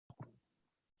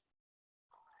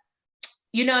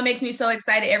you know, it makes me so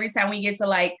excited every time we get to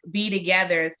like be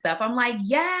together and stuff. I'm like,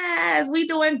 yes, we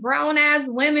doing grown ass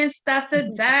women stuff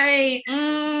today.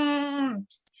 And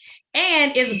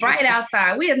it's bright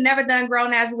outside. We have never done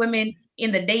grown ass women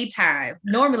in the daytime.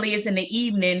 Normally it's in the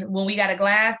evening when we got a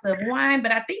glass of wine,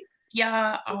 but I think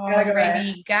y'all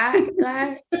already got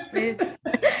glasses.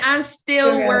 I'm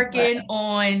still working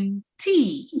on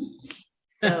tea.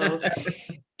 So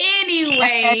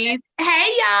anyways, hey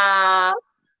y'all.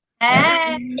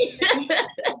 Hey.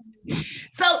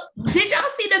 So did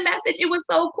y'all see the message? It was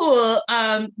so cool.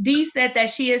 Dee said that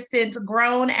she has sent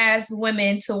grown ass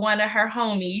women to one of her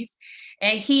homies,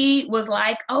 and he was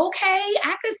like, okay,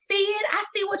 I could see it. I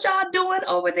see what y'all doing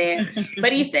over there.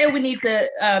 But he said we need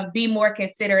to be more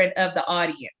considerate of the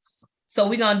audience. So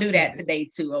we're gonna do that today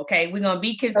too, okay? We're gonna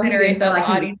be considerate of the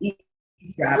audience.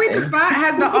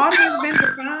 Has the audience been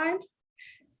defined?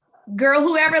 Girl,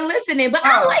 whoever listening, but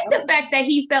I like the fact that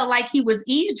he felt like he was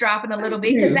eavesdropping a little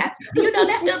bit, because that, you know,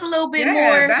 that feels a little bit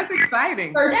more. That's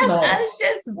exciting. That's us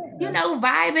just, you know,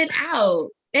 vibing out.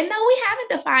 And no, we haven't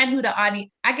defined who the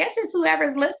audience. I guess it's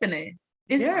whoever's listening.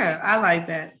 I like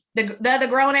that. The other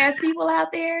grown ass people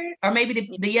out there, or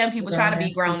maybe the young people trying to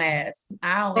be grown ass.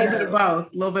 I don't know. A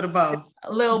little bit of both.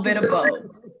 A little bit of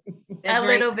both. A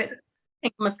little bit.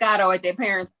 Pink Moscato at their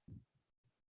parents'.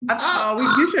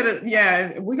 You should have.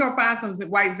 Yeah, we're gonna find some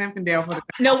white Zinfandel for the.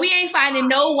 No, we ain't finding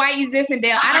no white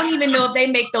Zinfandel. I don't even know if they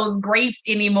make those grapes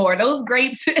anymore. Those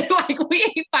grapes, like, we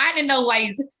ain't finding no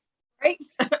white grapes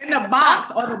in the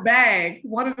box or the bag.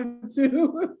 One of the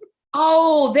two.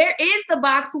 Oh, there is the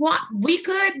box one. We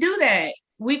could do that.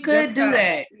 We could do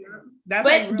that.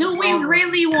 But do we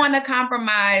really want to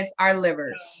compromise our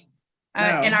livers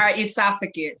and our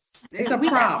esophagus? It's a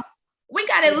prop. We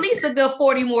got at least a good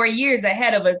 40 more years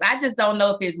ahead of us. I just don't know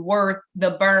if it's worth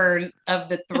the burn of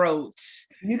the throat.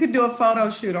 You could do a photo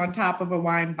shoot on top of a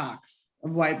wine box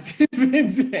of white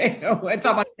Zinfandel.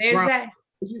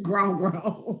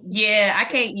 Grown. Yeah, I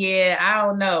can't. Yeah, I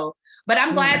don't know. But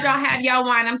I'm glad y'all have y'all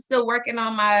wine. I'm still working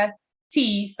on my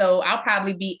tea, so I'll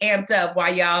probably be amped up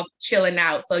while y'all chilling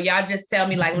out. So y'all just tell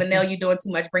me, like, Linnell, you're doing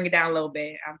too much. Bring it down a little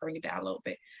bit. I'll bring it down a little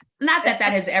bit. Not that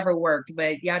has ever worked,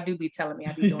 but y'all do be telling me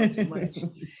I be doing too much.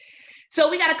 So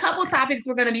we got a couple topics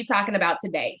we're going to be talking about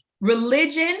today.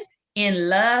 Religion in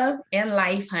love and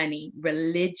life, honey.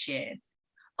 Religion.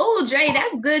 Oh, Jay,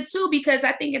 that's good too, because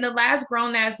I think in the last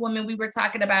Grown Ass Woman, we were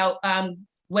talking about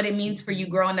what it means for you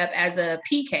growing up as a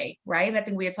PK, right? I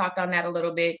think we had talked on that a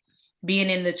little bit,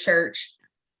 being in the church.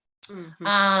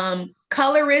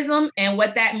 Colorism and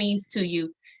what that means to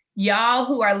you. Y'all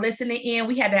who are listening in,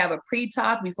 we had to have a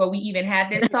pre-talk before we even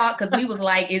had this talk, because we was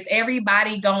like, is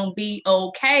everybody gonna be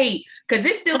okay? Because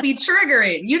it still be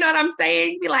triggering. You know what I'm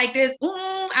saying? Be like this,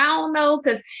 I don't know,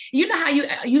 because you know how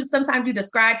you sometimes you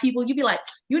describe people, you be like,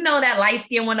 you know, that light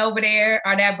skin one over there,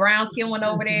 or that brown skin one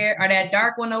over there, or that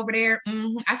dark one over there.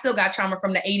 I still got trauma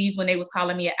from the 80s when they was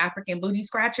calling me an African booty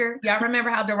scratcher. Y'all remember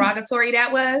how derogatory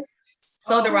that was?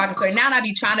 So derogatory. Now I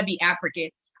be trying to be African.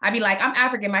 I be like, I'm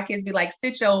African. My kids be like,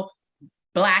 sit your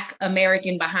Black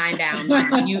American behind down.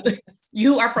 Like,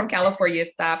 you are from California.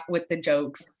 Stop with the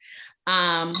jokes.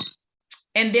 And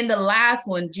then the last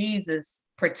one, Jesus,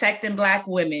 protecting Black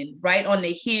women, right on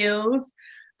the heels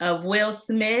of Will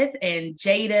Smith and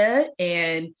Jada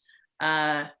and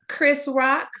Chris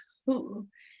Rock. We're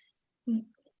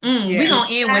gonna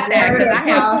end with that, because I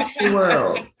have the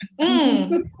world.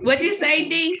 What'd you say,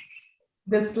 Dee?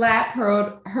 The slap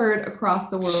heard across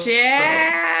the world.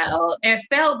 Child, and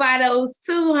felt by those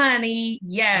two, honey.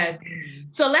 Yes.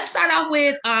 So let's start off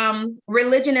with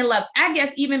religion and love. I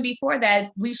guess even before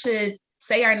that, we should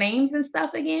say our names and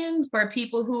stuff again for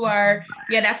people who are,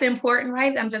 that's important,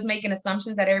 right? I'm just making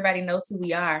assumptions that everybody knows who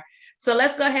we are. So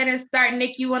let's go ahead and start.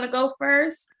 Nick, you want to go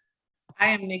first? I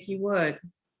am Nikki Wood.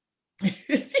 I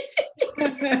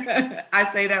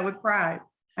say that with pride.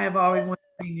 I have always wanted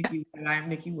to be Nikki Wood. I am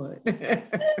Nikki Wood.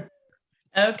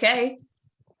 Okay.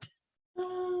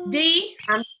 Dee?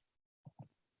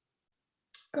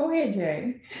 Go ahead,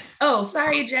 Jay. Oh,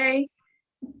 sorry, Jay.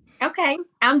 Okay.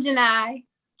 I'm Janai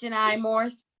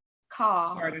Morse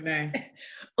Carr.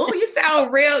 Oh, you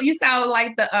sound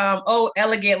like the old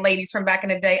elegant ladies from back in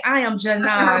the day. I am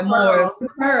Janai Morse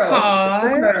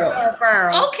Carr.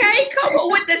 Okay, come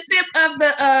on with the sip of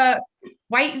the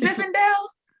white Zinfandel.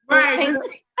 Right.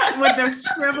 With the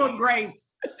shriveled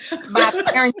grapes. My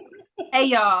parents, hey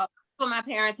y'all, what my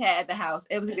parents had at the house.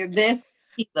 It was either this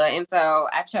pizza, and so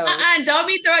I chose. Don't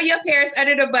be throwing your parents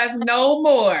under the bus no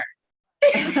more.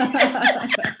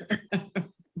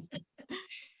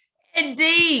 And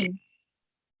Dee.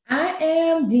 I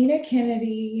am Dina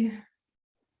Kennedy.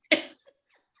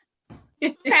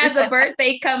 has a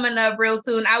birthday coming up real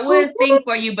soon. I would sing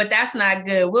for you, but that's not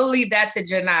good. We'll leave that to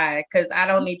Janai because I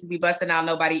don't need to be busting out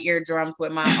nobody eardrums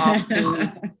with my off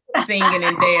tune singing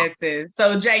and dancing.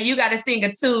 So Jay, you got to sing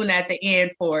a tune at the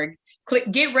end for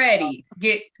it. Get ready.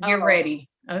 Get ready.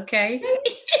 Okay.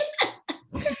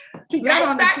 Keep that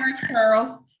on the church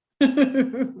pearls.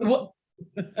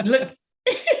 Look.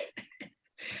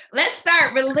 Let's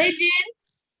start religion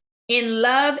in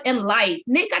love and life.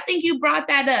 Nick, I think you brought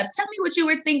that up. Tell me what you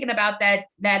were thinking about that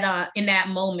in that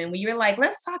moment when you were like,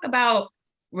 let's talk about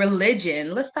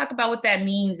religion. Let's talk about what that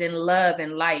means in love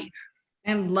and life.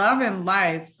 And love and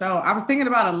life. So I was thinking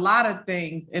about a lot of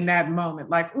things in that moment,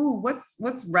 like, ooh,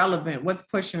 what's relevant? What's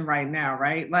pushing right now,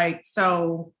 right? Like,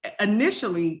 so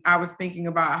initially I was thinking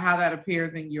about how that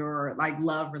appears in your like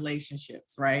love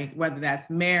relationships, right? Whether that's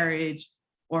marriage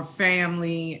or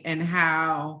family, and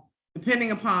how,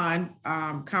 depending upon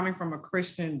coming from a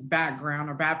Christian background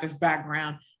or Baptist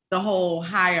background, the whole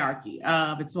hierarchy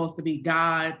of it's supposed to be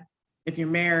God, if you're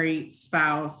married,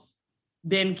 spouse,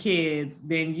 then kids,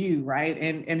 then you, right?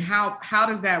 And how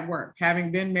does that work?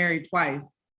 Having been married twice,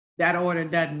 that order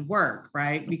doesn't work,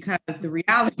 right? Because the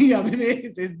reality of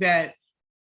it is that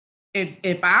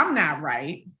if I'm not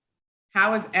right,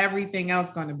 how is everything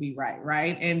else going to be right,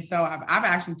 right? And so I've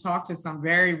actually talked to some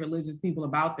very religious people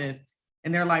about this,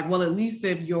 and they're like, well, at least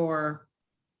if your,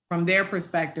 from their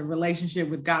perspective, relationship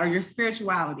with God or your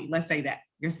spirituality, let's say that,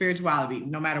 your spirituality,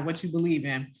 no matter what you believe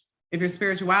in, if your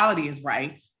spirituality is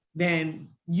right, then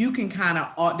you can kind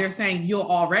of, they're saying you'll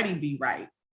already be right.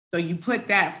 So you put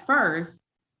that first,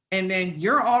 and then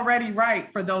you're already right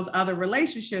for those other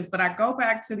relationships. But I go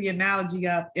back to the analogy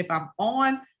of if I'm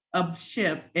on a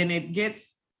ship and it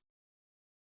gets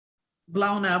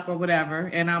blown up or whatever,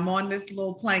 and I'm on this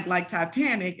little plank like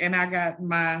Titanic, and I got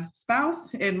my spouse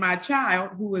and my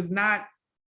child who is not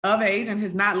of age and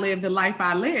has not lived the life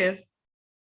I live,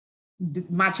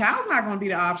 my child's not going to be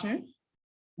the option.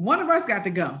 One of us got to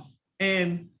go.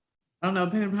 And I don't know,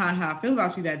 depending upon how I feel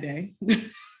about you that day,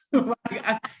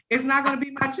 it's not going to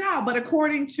be my child. But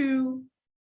according to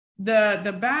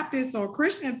the Baptist or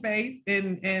Christian faith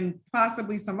and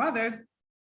possibly some others,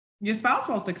 your spouse is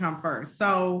supposed to come first.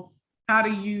 So how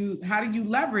do you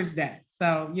leverage that?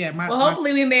 So yeah,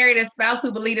 hopefully we married a spouse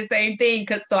who believe the same thing,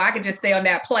 so I could just stay on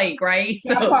that plank, right?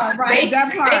 So that part, right? They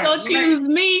gonna choose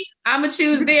me, I'm gonna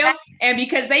choose them, and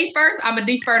because they first, I'm gonna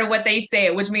defer to what they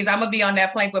said, which means I'm gonna be on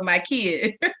that plank with my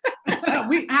kid. Thank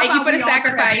you for the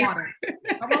sacrifice.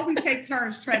 How about we take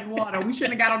turns treading water? We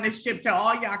shouldn't have got on this ship till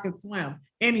all y'all can swim.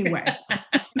 Anyway,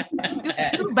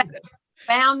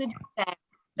 found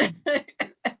the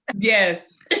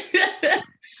yes.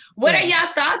 What are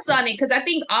y'all thoughts on it? Because I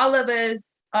think all of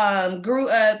us grew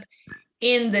up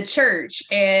in the church,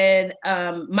 and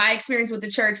my experience with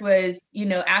the church was,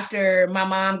 after my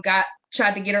mom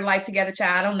tried to get her life together,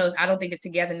 child. I don't think it's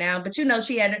together now, but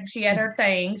she had her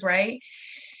things, right?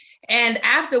 And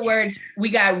afterwards, we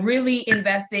got really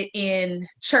invested in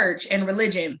church and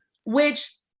religion,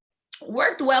 which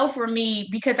worked well for me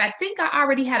because I think I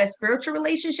already had a spiritual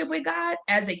relationship with God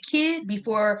as a kid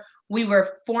before we were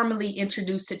formally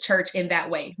introduced to church in that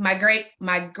way. My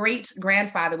great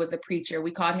grandfather was a preacher.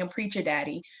 We called him Preacher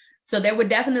Daddy. So there would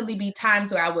definitely be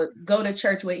times where I would go to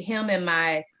church with him and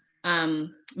my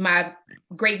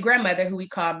great grandmother, who we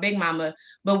called Big Mama,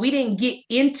 but we didn't get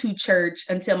into church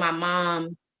until my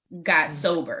mom got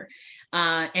sober.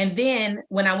 And then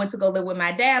when I went to go live with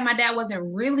my dad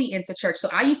wasn't really into church. So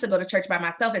I used to go to church by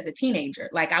myself as a teenager.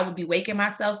 Like I would be waking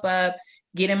myself up,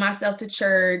 getting myself to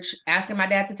church, asking my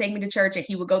dad to take me to church, and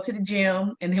he would go to the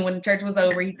gym. And then when the church was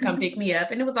over, he'd come pick me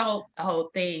up. And it was a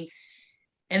whole thing.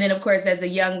 And then of course, as a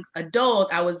young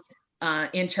adult, I was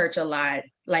in church a lot,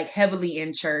 like heavily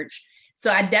in church.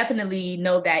 So I definitely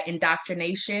know that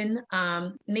indoctrination,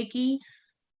 Nikki.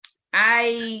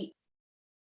 I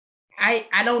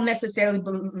don't necessarily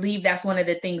believe that's one of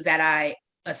the things that I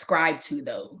ascribe to,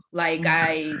 though. Like,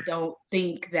 I don't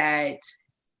think that,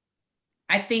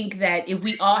 I think that if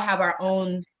we all have our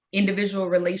own individual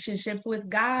relationships with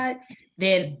God,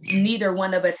 then neither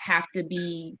one of us have to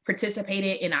be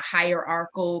participating in a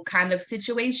hierarchical kind of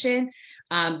situation,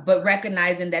 but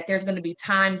recognizing that there's going to be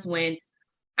times when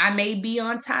I may be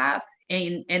on top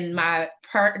and my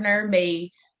partner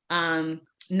may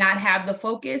not have the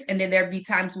focus. And then there'd be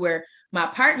times where my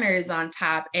partner is on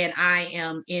top and I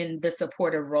am in the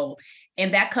supportive role.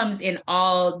 And that comes in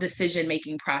all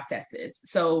decision-making processes.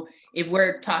 So if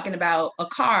we're talking about a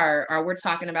car, or we're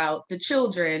talking about the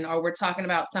children, or we're talking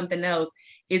about something else,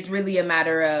 it's really a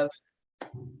matter of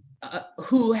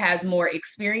who has more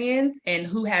experience and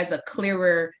who has a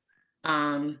clearer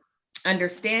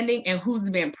understanding and who's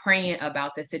been praying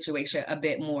about the situation a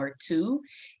bit more too.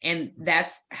 And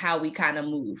that's how we kind of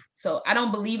move. So I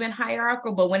don't believe in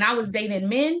hierarchical, but when I was dating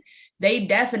men, they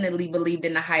definitely believed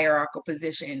in the hierarchical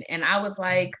position. And I was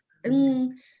like,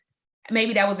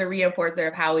 maybe that was a reinforcer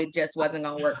of how it just wasn't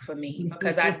going to work for me,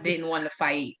 because I didn't want to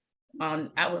fight.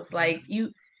 I was like,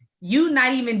 you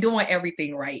not even doing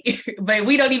everything right, but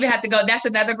we don't even have to go. That's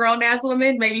another grown ass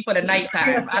woman, maybe for the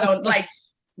nighttime. I don't like,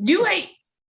 you ain't,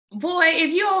 boy, if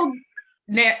you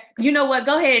don't, you know what?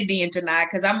 Go ahead, D and Janai,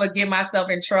 because I'm gonna get myself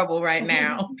in trouble right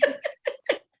now.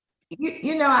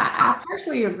 I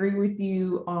partially agree with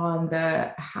you on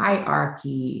the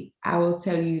hierarchy. I will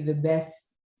tell you the best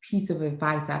piece of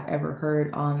advice I've ever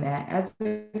heard on that, as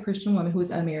a Christian woman who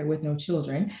is unmarried with no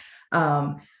children.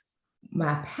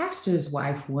 My pastor's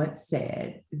wife once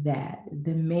said that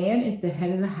the man is the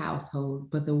head of the household,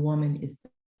 but the woman is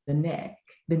the neck.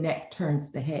 The neck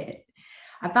turns the head.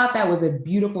 I thought that was a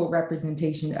beautiful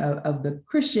representation of the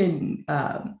Christian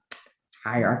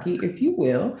hierarchy, if you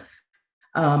will,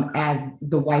 as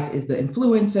the wife is the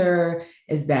influencer,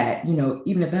 is that,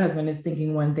 even if the husband is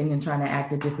thinking one thing and trying to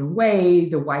act a different way,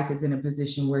 the wife is in a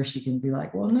position where she can be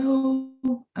like, well, no,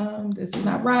 this is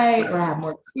not right, or I have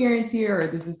more experience here, or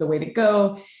this is the way to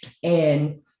go.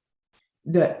 And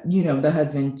the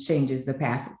husband changes the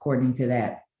path according to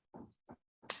that.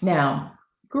 Now,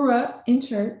 grew up in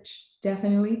church,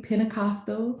 definitely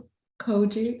Pentecostal,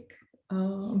 Kojic.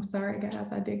 I'm sorry,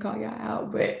 guys, I did call y'all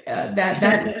out, but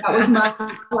that was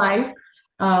my life.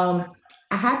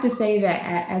 I have to say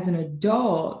that as an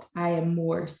adult, I am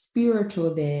more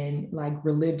spiritual than like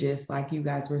religious, like you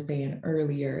guys were saying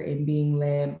earlier, and being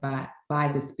led by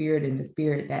the Spirit, and the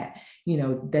Spirit that,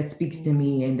 that speaks to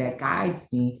me and that guides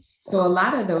me. So a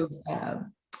lot of those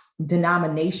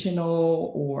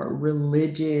denominational or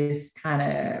religious kind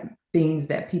of things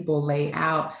that people lay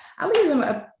out, I leave them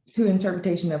up to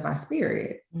interpretation of my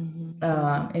spirit,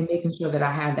 and making sure that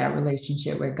I have that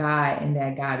relationship with God, and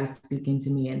that God is speaking to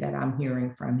me, and that I'm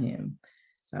hearing from him.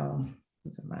 So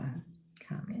those are my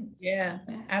comments. Yeah,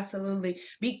 absolutely.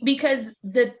 Because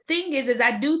the thing is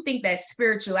I do think that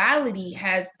spirituality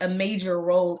has a major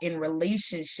role in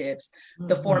relationships,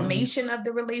 the formation of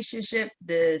the relationship,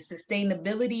 the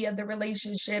sustainability of the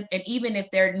relationship, and even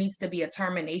if there needs to be a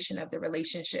termination of the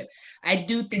relationship. I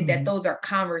do think that those are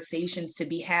conversations to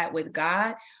be had with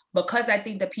God, because I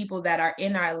think the people that are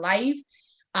in our life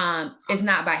is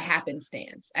not by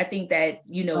happenstance. I think that,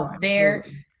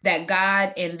 that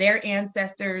God and their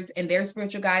ancestors and their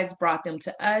spiritual guides brought them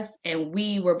to us, and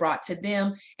we were brought to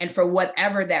them, and for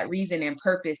whatever that reason and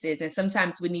purpose is. And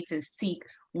sometimes we need to seek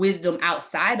wisdom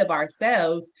outside of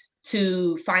ourselves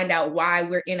to find out why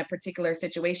we're in a particular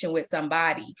situation with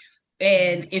somebody.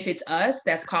 And if it's us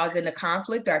that's causing a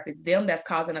conflict, or if it's them that's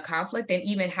causing a conflict, and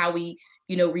even how we,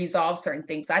 resolve certain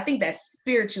things. So I think that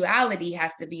spirituality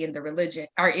has to be in the religion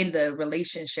or in the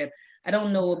relationship. I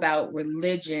don't know about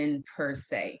religion per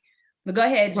se. But go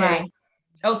ahead, Jay. Right.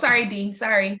 Oh, sorry, D.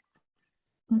 Sorry.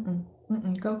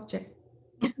 Go, Jay.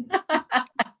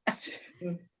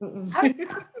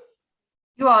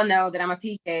 You all know that I'm a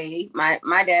PK.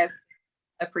 My dad's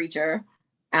a preacher.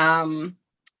 And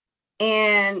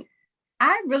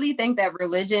I really think that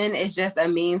religion is just a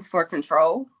means for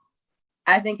control.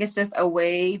 I think it's just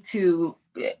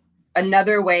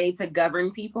another way to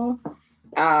govern people.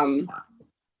 And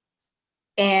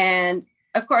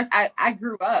of course, I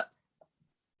grew up,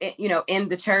 in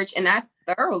the church, and I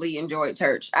thoroughly enjoyed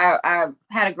church. I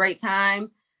had a great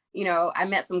time. I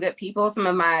met some good people. Some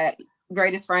of my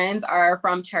greatest friends are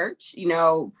from church,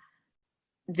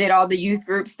 did all the youth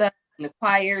group stuff, and the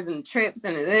choirs and trips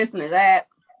and this and that,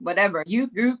 whatever.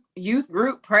 Youth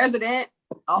group president,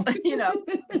 all,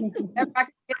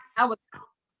 I was,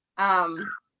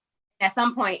 at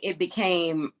some point it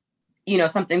became,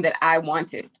 something that I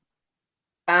wanted.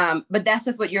 But that's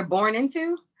just what you're born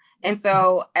into. And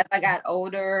so as I got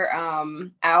older,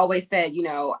 I always said,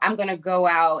 I'm going to go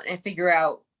out and figure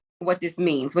out what this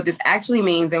means, what this actually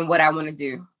means, and what I want to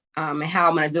do, and how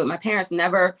I'm going to do it. My parents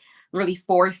never really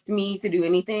forced me to do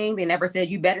anything. They never said,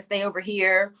 you better stay over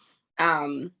here.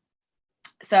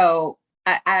 So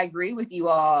I agree with you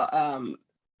all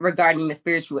regarding the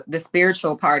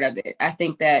spiritual part of it. I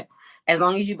think that as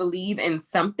long as you believe in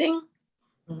something,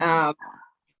 then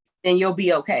you'll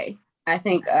be okay. I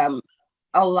think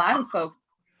a lot of folks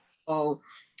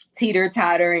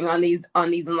teeter-tottering on these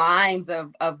lines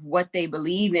of what they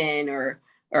believe in, or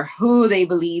who they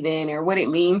believe in, or what it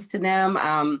means to them.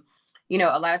 A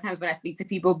lot of times when I speak to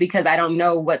people, because I don't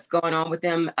know what's going on with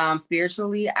them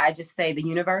spiritually, I just say the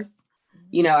universe.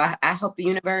 I hope the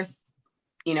universe,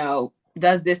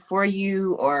 does this for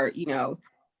you, or,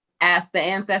 ask the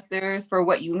ancestors for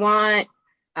what you want.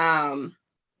 And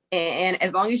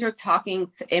as long as you're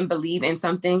talking and believe in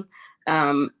something,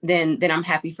 then I'm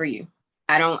happy for you.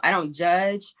 I don't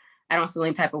judge. I don't feel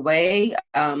any type of way.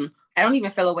 I don't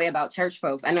even feel a way about church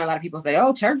folks. I know a lot of people say,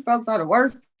 "Oh, church folks are the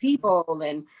worst people,"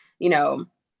 and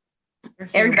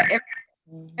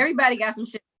everybody got some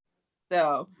shit.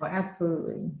 So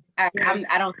absolutely,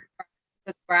 I don't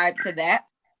subscribe to that.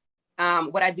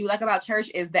 What I do like about church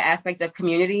is the aspect of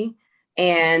community,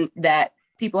 and that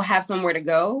people have somewhere to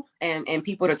go and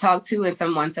people to talk to and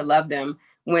someone to love them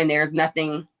when there's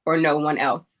nothing or no one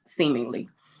else seemingly.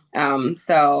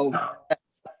 So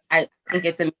I think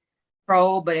it's a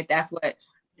control, but if that's what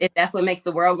makes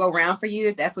the world go round for you,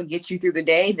 if that's what gets you through the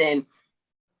day, then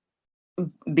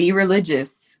be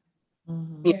religious.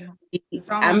 Mm-hmm. It's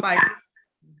almost I'm like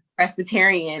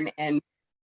Presbyterian, and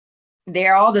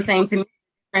they're all the same to me.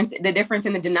 The difference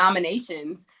in the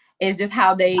denominations is just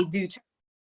how they do church.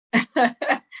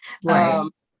 right.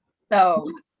 So,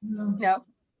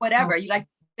 whatever. You like to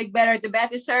think better at the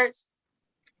Baptist church?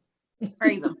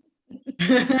 Praise them.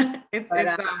 it's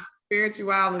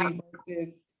spirituality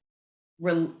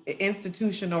versus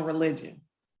institutional religion,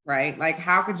 right? Like,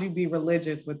 how could you be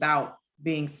religious without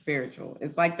being spiritual?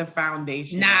 It's like the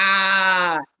foundation.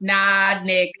 Nah,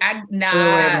 Nick.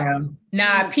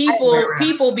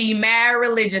 People be mad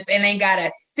religious and ain't got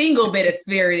a single bit of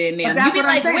spirit in them. But that's you be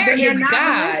what like, I'm saying. where is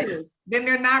God? Religious. Then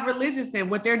they're not religious. Then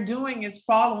what they're doing is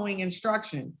following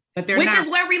instructions, but which is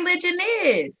what religion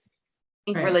is.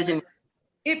 Right. Religion.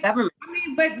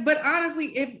 But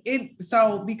honestly,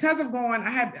 so because of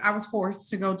I was forced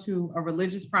to go to a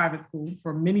religious private school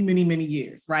for many, many, many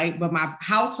years, right? But my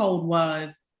household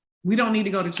was, we don't need to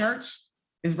go to church.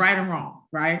 It's right and wrong,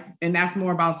 right? And that's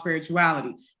more about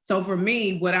spirituality. So for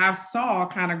me, what I saw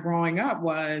kind of growing up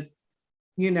was,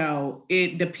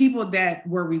 the people that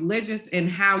were religious and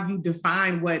how you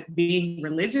define what being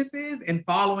religious is and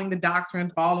following the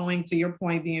doctrine, following, to your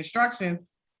point, the instructions,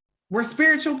 were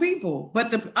spiritual people, but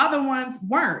the other ones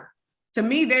weren't. To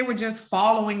me, they were just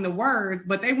following the words,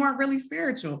 but they weren't really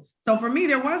spiritual. So for me,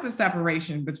 there was a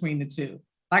separation between the two.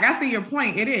 Like, I see your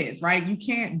point. It is, right? You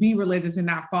can't be religious and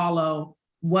not follow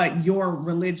what your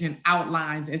religion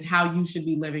outlines as how you should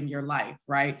be living your life,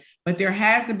 right? But there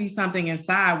has to be something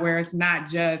inside where it's not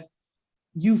just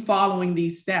you following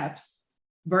these steps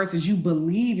versus you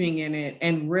believing in it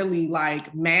and really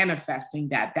like manifesting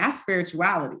that. That's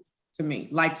spirituality to me,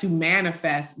 like to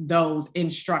manifest those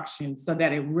instructions so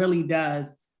that it really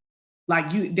does, like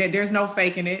there's no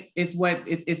faking it. It's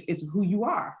it's who you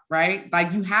are, right?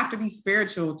 Like, you have to be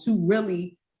spiritual to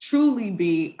really truly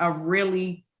be a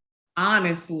really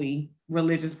honestly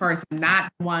religious person,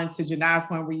 not the ones, to Janai's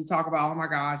point, where you talk about, oh my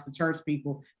gosh, the church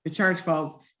people, the church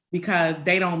folks, because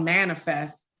they don't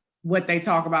manifest what they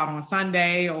talk about on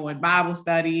Sunday or in Bible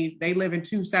studies. They live in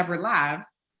two separate lives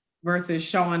versus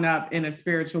showing up in a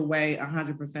spiritual way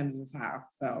 100% of the time.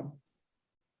 So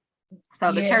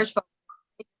the church folks,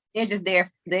 they're just there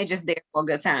for a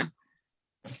good time.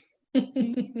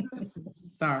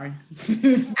 Sorry.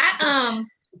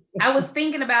 I was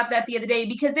thinking about that the other day,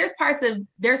 because there's parts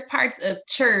of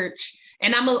church,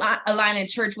 and I'm aligning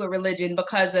church with religion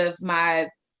because of my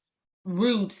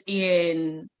roots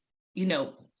in,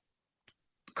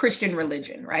 Christian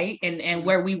religion, right? And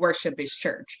where we worship is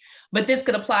church. But this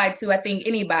could apply to, I think,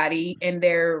 anybody in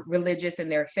their religious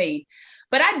and their faith.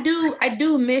 But I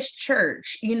do miss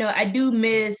church. I do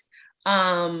miss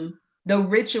the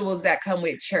rituals that come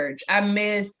with church. I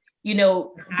miss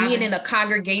being in a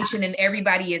congregation and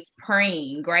everybody is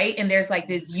praying, right? And there's like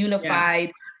this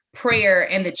unified prayer,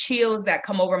 and the chills that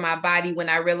come over my body when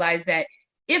I realize that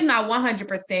if not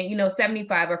 100%,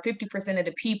 75 or 50% of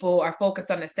the people are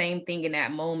focused on the same thing in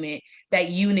that moment, that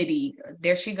unity.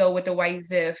 There she go with the white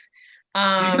ziff.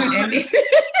 And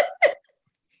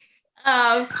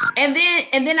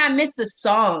then I miss the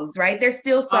songs, right? There's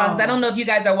still songs. I don't know if you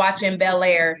guys are watching Bel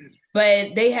Air,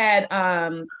 but they had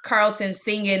Carlton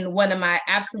singing one of my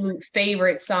absolute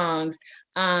favorite songs.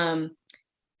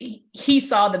 He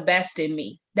Saw the Best in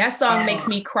Me. That song makes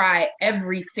me cry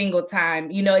every single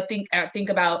time. I think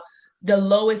about the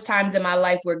lowest times in my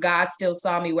life where God still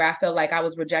saw me, where I felt like I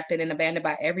was rejected and abandoned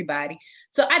by everybody.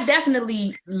 So I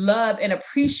definitely love and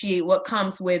appreciate what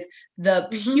comes with the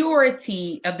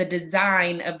purity of the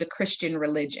design of the Christian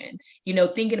religion.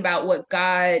 Thinking about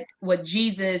what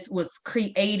Jesus was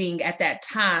creating at that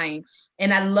time.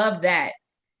 And I love that.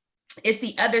 It's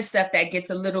the other stuff that gets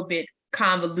a little bit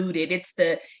convoluted. It's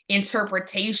the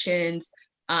interpretations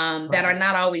that are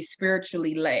not always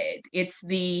spiritually led. It's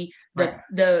Right.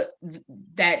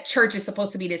 that church is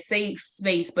supposed to be the safe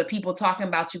space, but people talking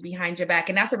about you behind your back,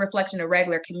 and that's a reflection of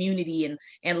regular community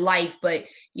and life. But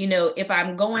if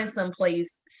I'm going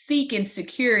someplace seeking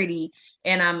security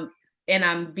and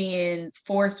I'm being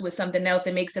forced with something else,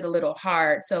 it makes it a little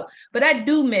hard. So, but I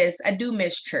do miss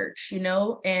church,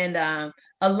 and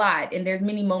a lot. And there's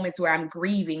many moments where I'm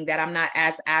grieving that I'm not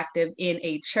as active in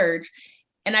a church,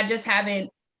 and I just haven't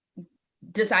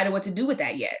decided what to do with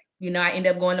that yet. I end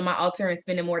up going to my altar and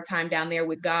spending more time down there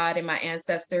with God and my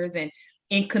ancestors, and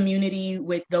in community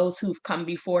with those who've come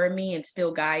before me and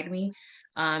still guide me.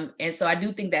 And so I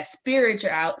do think that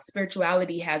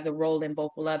spirituality has a role in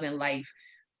both love and life,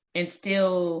 and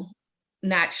still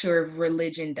not sure if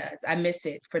religion does. I miss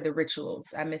it for the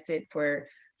rituals. I miss it for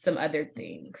some other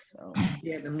things. So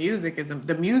Yeah, the music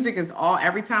is all.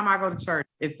 Every time I go to church,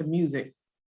 it's the music.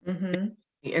 mm-hmm.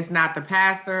 It's not the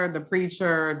pastor, the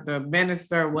preacher, the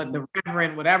minister, the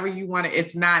reverend, whatever you want to.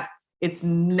 It's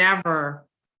never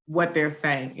what they're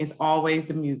saying. It's always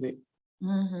the music.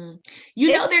 Mm-hmm.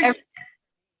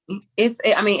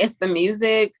 It's the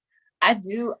music. I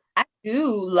do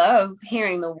love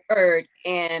hearing the word,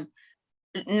 and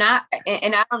I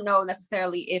don't know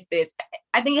necessarily if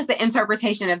I think it's the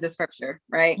interpretation of the scripture,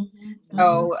 right? Mm-hmm.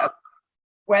 So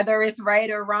whether it's right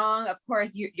or wrong, of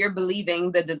course, you're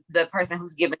believing the person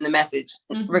who's given the message,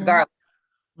 regardless,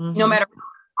 no matter,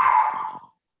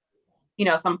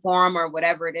 some form or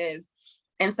whatever it is.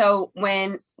 And so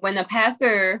when the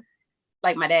pastor,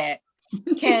 like my dad,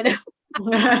 can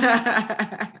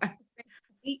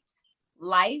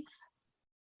life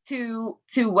to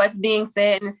what's being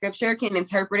said in the scripture, can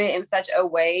interpret it in such a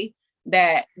way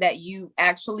that you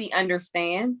actually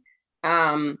understand,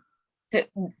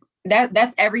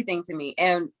 that's everything to me.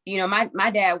 And my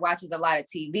dad watches a lot of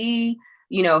TV.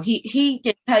 He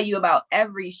can tell you about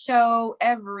every show,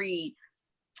 every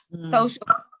social,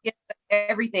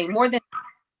 everything, more than.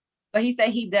 But he said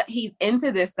he's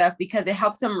into this stuff because it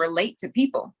helps him relate to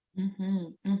people. Mm-hmm.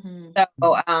 Mm-hmm.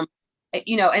 So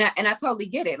and I totally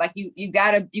get it. Like you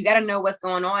gotta know what's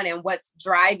going on and what's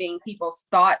driving people's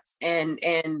thoughts, and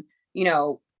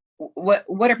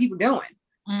what are people doing,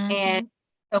 and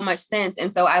so much sense.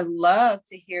 And so I love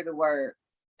to hear the word.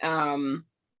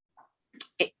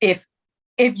 If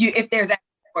there's that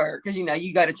word, because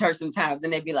you go to church sometimes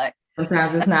and they'd be like,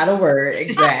 sometimes it's not a word.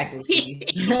 Exactly. He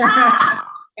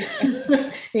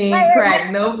ain't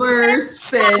cracked no verse,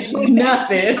 said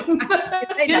nothing.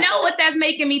 What that's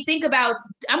making me think about?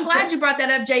 I'm glad you brought that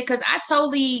up, Jay, because I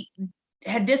totally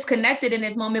had disconnected in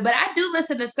this moment, but I do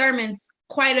listen to sermons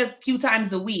quite a few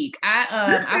times a week.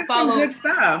 I follow good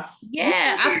stuff.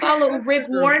 Yeah, I follow Rick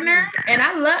Warner, and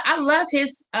I love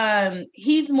his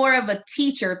he's more of a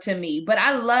teacher to me, but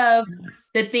I love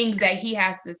the things that he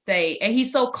has to say, and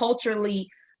he's so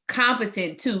culturally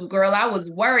competent too. Girl, I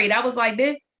was worried. I was like,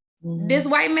 this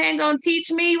white man gonna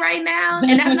teach me right now?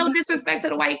 And that's no disrespect to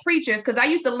the white preachers, because I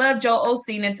used to love Joel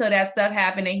Osteen until that stuff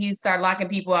happened and he started locking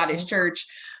people out of his church.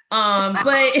 But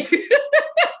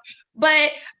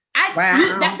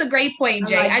that's a great point,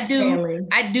 Jay. I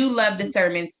do love the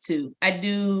sermons too. I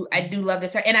do love the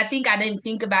sermon, and I think I didn't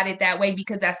think about it that way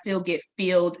because I still get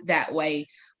filled that way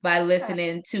by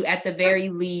listening to, at the very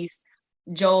least,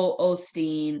 Joel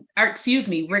Osteen, or excuse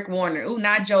me, Rick Warner. Oh,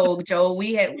 not Joel. Joel,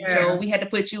 we had to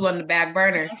put you on the back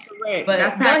burner. But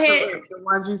that's go ahead. Rick, the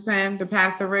ones you send, the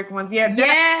Pastor Rick ones.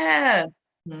 Yeah.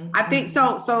 I think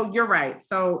so. So you're right.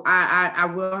 So I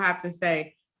will have to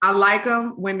say I like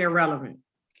them when they're relevant.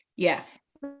 Yeah.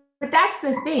 But that's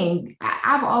the thing.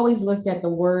 I've always looked at the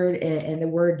word and the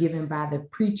word given by the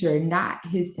preacher, not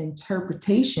his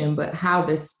interpretation, but how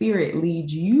the Spirit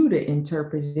leads you to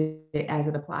interpret it as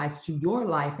it applies to your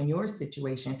life and your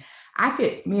situation.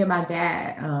 Me and my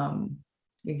dad,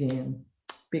 again,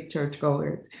 big church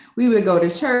goers, we would go to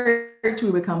church,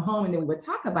 we would come home, and then we would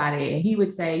talk about it. And he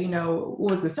would say, what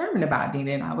was the sermon about,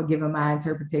 Dina? And I would give him my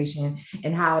interpretation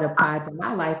and how it applied to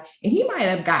my life. And he might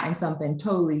have gotten something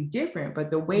totally different,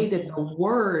 but the way that the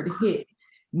word hit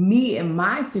me and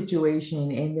my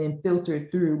situation and then filtered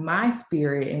through my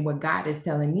spirit and what God is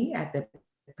telling me at the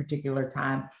particular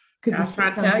time could be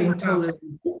something totally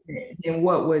different than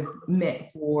what was meant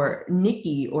for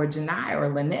Nikki or Janai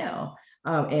or Linnell.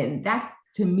 And that's,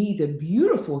 to me, the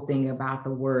beautiful thing about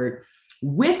the word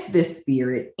with the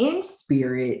Spirit, in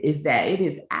spirit, is that it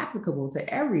is applicable to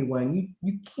everyone.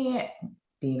 You can't,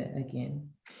 Dina, again,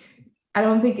 I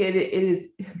don't think it is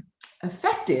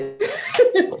effective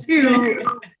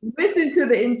to listen to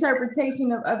the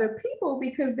interpretation of other people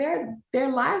because their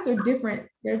lives are different.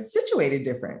 They're situated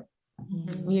different.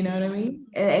 You know what I mean?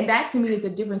 And that to me is the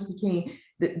difference between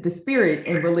the spirit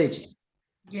and religion.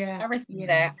 Yeah. I receive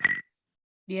that.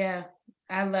 Yeah.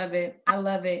 I love it. I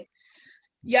love it.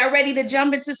 Y'all ready to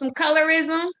jump into some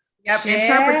colorism? Yep, Yeah.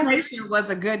 interpretation was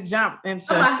a good jump into.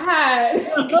 Oh my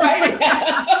God.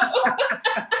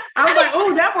 I was like,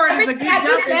 oh, that word is a good I jump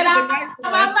just said into out the next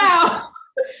my one. mouth.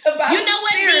 You know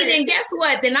what, Dee? Then guess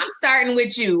what? Then I'm starting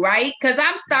with you, right? Because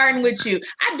I'm starting with you.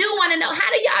 I do want to know,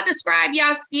 how do y'all describe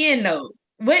y'all skin though?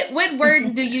 What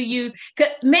words do you use?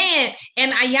 Man,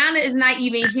 and Ayana is not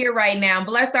even here right now.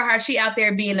 Bless her heart. She out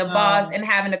there being a boss and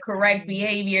having the correct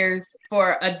behaviors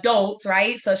for adults,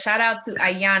 right? So shout out to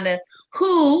Ayana,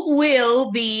 who will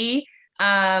be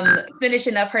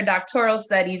finishing up her doctoral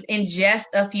studies in just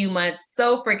a few months.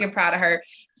 So freaking proud of her.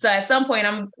 So at some point,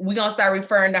 we're gonna start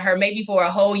referring to her maybe for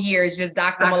a whole year. It's just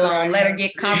Dr. Malone. Let her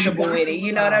get comfortable with it.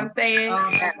 You know what I'm saying?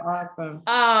 Oh, that's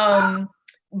awesome.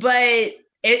 But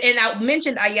and I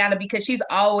mentioned Ayana because she's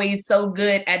always so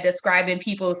good at describing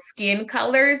people's skin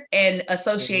colors and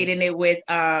associating it with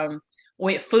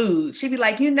food. She'd be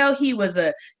like, he was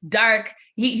a dark,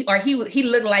 he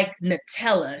looked like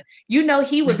Nutella.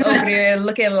 He was over there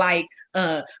looking like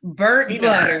burnt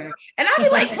butter. And I'd be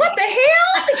like, what the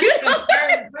hell?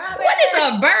 What is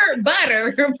a burnt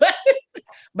butter?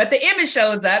 But the image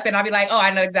shows up and I'll be like, oh, I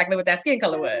know exactly what that skin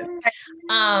color was.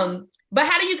 But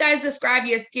how do you guys describe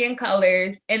your skin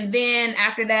colors? And then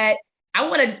after that, I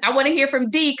want to hear from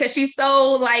Dee because she's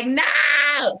so like, nah.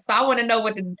 So I want to know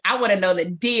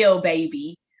the deal,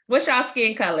 baby. What's y'all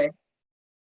skin color?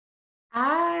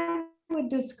 I would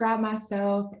describe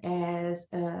myself as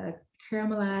a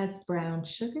caramelized brown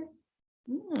sugar.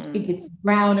 It gets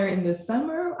browner in the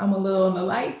summer. I'm a little on the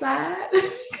light side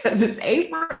because it's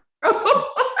April.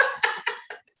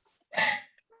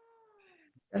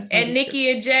 And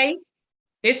Nikki and Jay?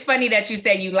 It's funny that you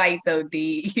say you light though,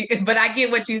 Dee, but I get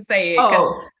what you say.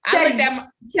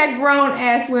 Check grown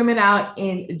ass women out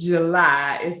in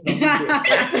July. It's gonna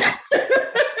be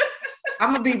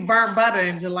I'm gonna be burnt butter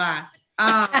in July.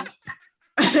 No,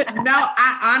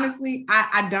 I honestly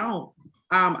don't.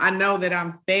 I know that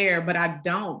I'm fair, but I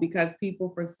don't because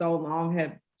people for so long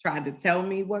have tried to tell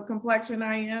me what complexion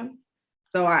I am.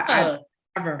 So I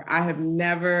have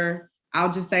never. I'll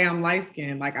just say I'm light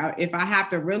skinned. Like if I have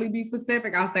to really be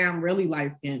specific, I'll say I'm really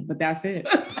light skinned, but that's it.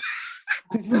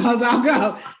 As far as I'll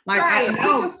go. Like right. I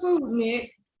know pick a food,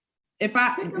 Nick. If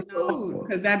I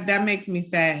because that makes me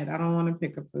sad. I don't want to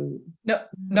pick a food.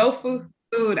 No food.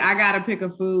 I gotta pick a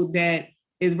food that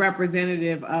is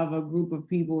representative of a group of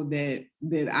people that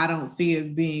I don't see as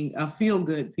being a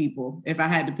feel-good people. If I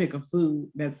had to pick a food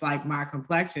that's like my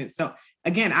complexion. So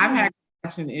again, I've had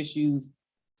complexion issues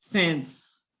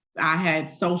since I had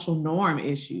social norm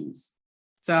issues.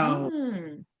 So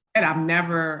and I've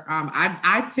never,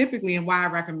 I typically, and why I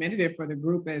recommended it for the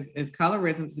group as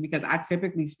colorism is because I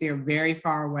typically steer very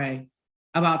far away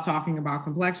about talking about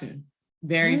complexion.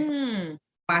 I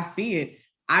see it.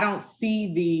 I don't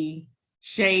see the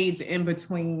shades in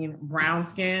between brown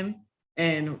skin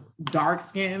and dark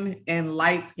skin and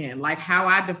light skin. Like how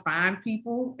I define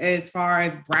people as far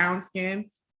as brown skin,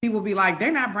 people be like,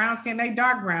 they're not brown skin, they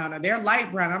dark brown, or they're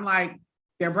light brown. I'm like,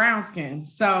 they're brown skin.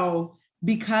 So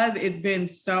because it's been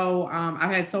so,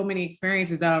 I've had so many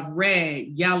experiences of red,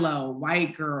 yellow,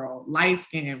 white girl, light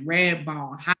skin, red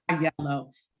bone, high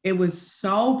yellow. It was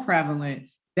so prevalent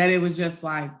that it was just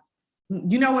like,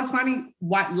 you know what's funny?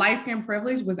 What light skin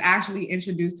privilege was actually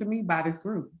introduced to me by this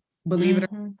group, believe it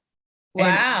or not.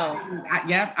 Wow.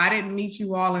 I didn't meet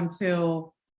you all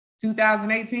until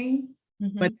 2018,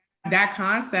 but that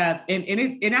concept,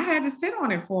 and I had to sit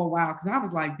on it for a while because I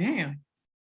was like, damn,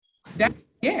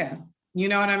 you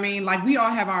know what I mean? Like we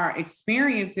all have our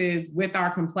experiences with our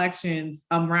complexions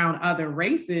around other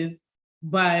races,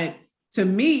 but to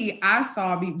me, I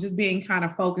saw just being kind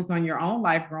of focused on your own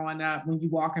life growing up. When you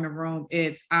walk in a room,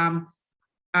 it's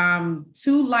I'm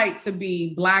too light to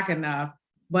be Black enough,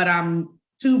 but I'm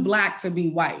too Black to be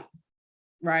white,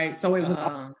 right? So it was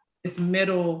this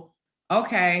middle.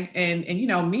 Okay, and you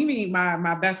know, Mimi,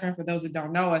 my best friend, for those that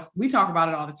don't know us, we talk about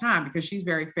it all the time because she's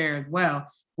very fair as well.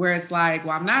 Where it's like,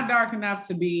 well, I'm not dark enough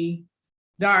to be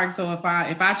dark. So if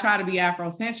I try to be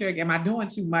Afrocentric, am I doing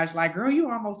too much? Like, girl,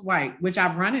 you almost white, which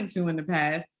I've run into in the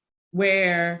past,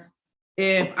 where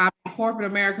if I'm in corporate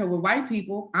America with white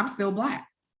people, I'm still Black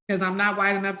because I'm not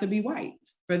white enough to be white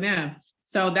for them.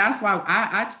 So that's why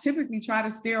I typically try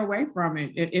to steer away from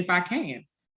it if I can.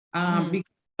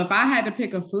 Because if I had to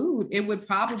pick a food, it would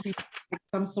probably be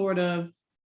some sort of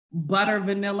butter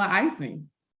vanilla icing.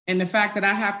 And the fact that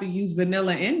I have to use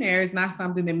vanilla in there is not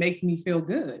something that makes me feel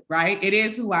good, right? It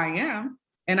is who I am,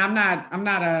 And I'm not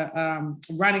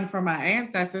running from my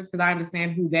ancestors because I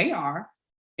understand who they are.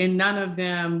 And none of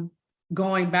them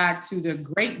going back to the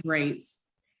great greats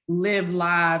live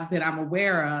lives that I'm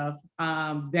aware of,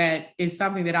 that is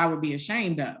something that I would be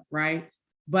ashamed of, right?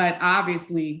 But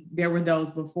obviously there were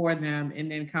those before them.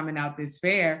 And then coming out this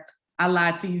fair, I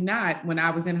lied to you not. When I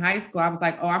was in high school, I was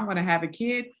like, oh, I'm going to have a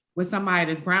kid with somebody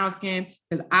that's brown skinned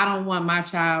because I don't want my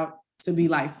child to be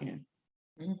light skinned.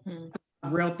 Mm-hmm.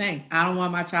 Real thing. I don't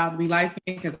want my child to be light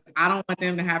skinned because I don't want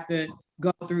them to have to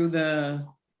go through the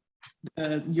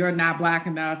you're not black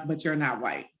enough, but you're not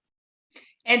white.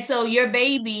 And so your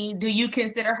baby, do you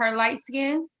consider her light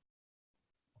skinned?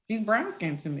 She's brown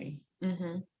skinned to me.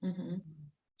 Mm-hmm. Mm-hmm.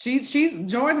 She's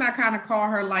Jordan. I kind of call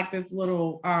her like this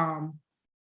little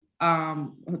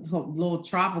little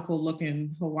tropical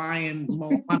looking Hawaiian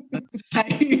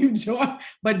type.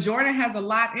 But Jordan has a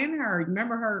lot in her.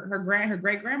 Remember her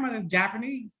great grandmother's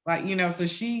Japanese, like, you know, so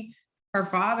her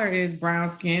father is brown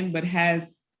skinned, but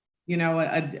has, you know,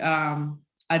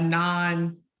 a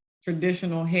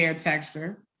non-traditional hair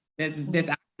texture that's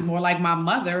more like my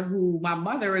mother, who my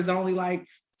mother is only like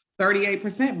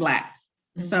 38% black.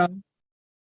 Mm-hmm. So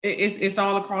it's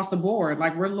all across the board.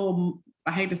 Like we're little,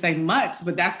 I hate to say mutts,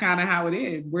 but that's kind of how it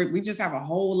is. We just have a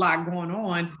whole lot going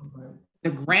on the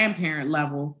grandparent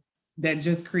level that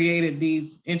just created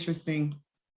these interesting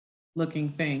looking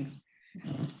things.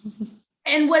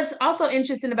 And what's also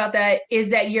interesting about that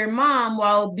is that your mom,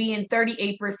 while being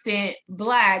 38%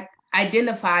 black,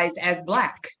 identifies as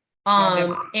black.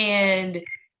 And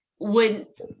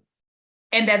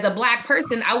as a black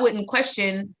person, I wouldn't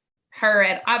question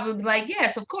her I would be like,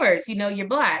 yes, of course, you know, you're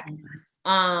black.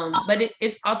 But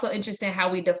it's also interesting how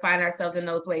we define ourselves in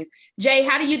those ways. Jay,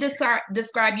 how do you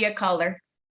describe your color?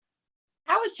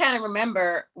 I was trying to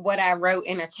remember what I wrote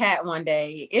in a chat one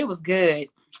day. It was good.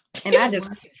 And I just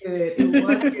it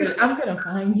was good. I'm gonna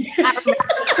find it.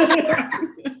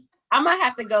 I might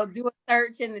have to go do a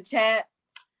search in the chat.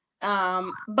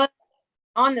 But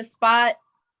on the spot,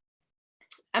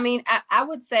 I mean, I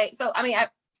would say, so I mean,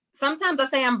 sometimes I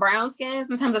say I'm brown skinned,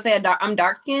 sometimes I say I'm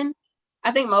dark skinned.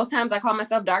 I think most times I call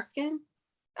myself dark skinned.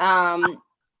 And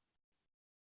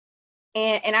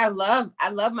I love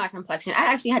my complexion. I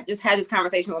actually just had this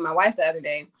conversation with my wife the other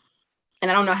day, and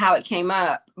I don't know how it came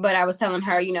up, but I was telling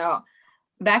her, you know,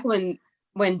 back when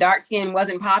dark skin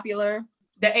wasn't popular,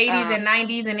 the 80s and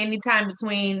 90s and any time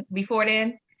before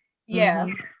then. Yeah.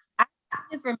 Mm-hmm. I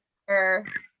just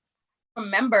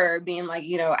remember being like,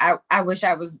 you know, I wish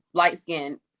I was light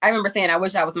skinned. I remember saying I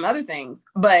wish I was some other things,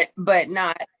 but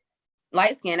not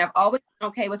light skin. I've always been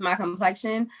okay with my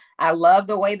complexion. I love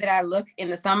the way that I look in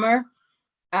the summer.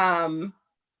 And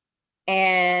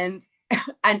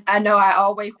I know I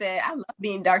always said I love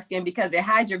being dark skinned because it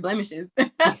hides your blemishes.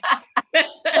 But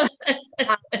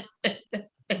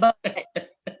if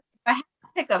I have to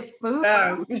pick a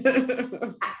food,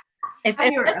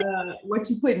 what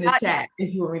you put in the chat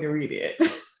if you want me to read it.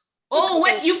 Oh,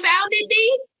 what you found it,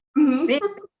 Dee? Mm-hmm.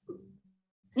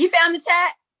 You found the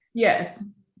chat? Yes.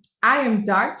 I am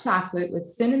dark chocolate with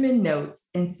cinnamon notes,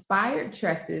 inspired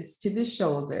tresses to the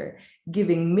shoulder,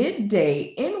 giving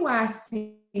midday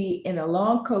NYC in a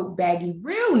long coat, baggy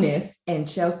realness, and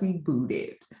Chelsea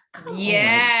booted.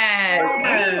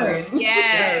 Yes.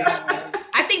 Yes.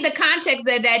 I think the context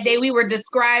of that day, we were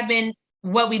describing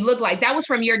what we look like. That was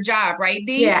from your job, right,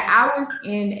 Dee? Yeah, I was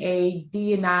in a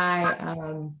D&I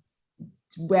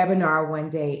webinar one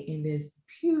day, and this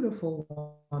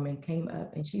beautiful woman came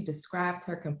up and she described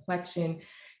her complexion,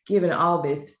 given all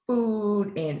this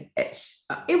food, and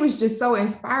it was just so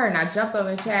inspiring. I jumped on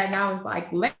the chat and I was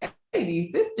like,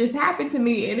 ladies, this just happened to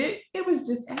me, and it was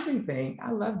just everything.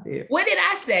 I loved it. What did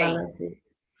I say?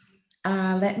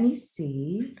 Let me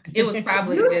see. It was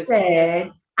probably you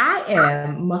said, I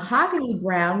am mahogany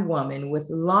brown woman with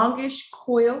longish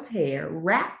coiled hair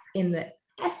wrapped in the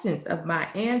essence of my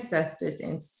ancestors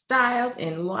and styled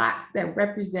in locks that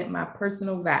represent my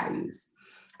personal values.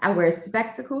 I wear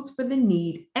spectacles for the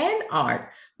need and art,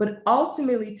 but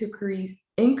ultimately to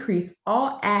increase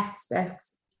all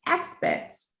aspects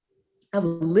of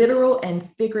literal and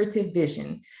figurative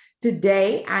vision.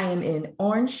 Today, I am in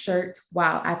orange shirt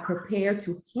while I prepare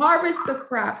to harvest the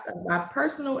crops of my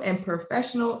personal and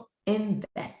professional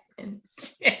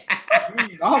investments.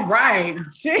 All right. And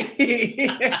let me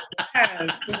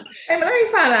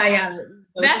find Ayana.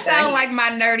 That sounds like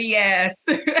my nerdy ass.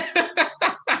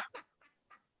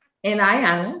 And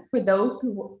Ayana, for those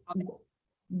who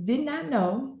did not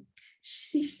know,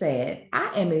 she said,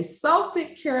 I am a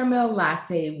salted caramel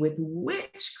latte with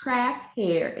witchcraft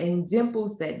hair and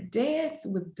dimples that dance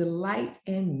with delight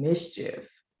and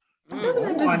mischief. Doesn't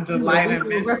it On just Delight be and a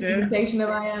Mischief. representation of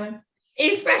Ayana?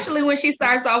 Especially when she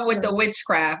starts off with the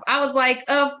witchcraft. I was like,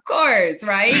 of course,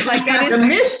 right? Like that The is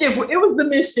mischief. It was the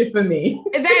mischief for me.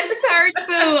 that's her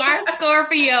too. Our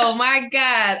Scorpio. My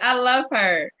God. I love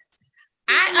her.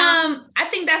 I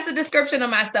think that's the description of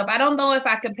myself. I don't know if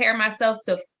I compare myself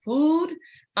to food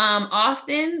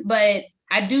often, but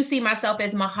I do see myself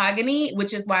as mahogany,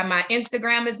 which is why my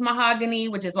Instagram is mahogany,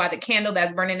 which is why the candle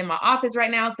that's burning in my office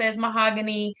right now says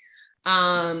mahogany.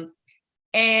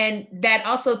 And that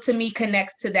also to me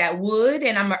connects to that wood,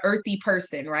 and I'm an earthy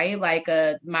person, right? Like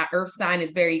my earth sign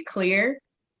is very clear.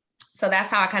 So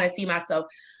that's how I kind of see myself.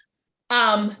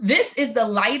 This is the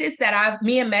lightest that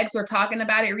me and Megs were talking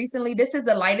about it recently. This is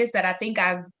the lightest that I think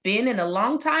I've been in a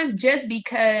long time, just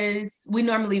because we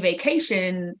normally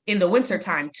vacation in the winter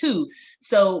time too.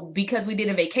 So because we did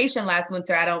a vacation last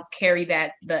winter, I don't carry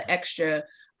the extra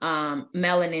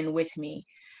melanin with me.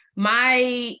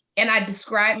 And I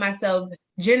describe myself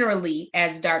generally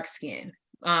as dark skin.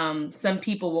 Some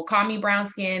people will call me brown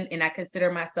skin, and I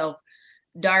consider myself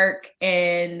dark,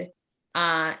 and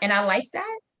I like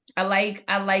that. I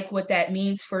like what that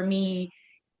means for me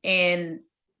and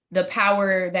the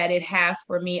power that it has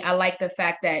for me. I like the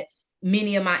fact that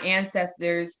many of my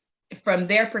ancestors, from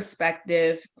their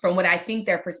perspective, from what I think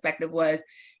their perspective was,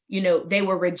 they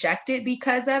were rejected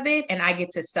because of it, and I get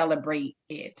to celebrate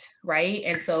it, right?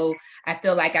 And so I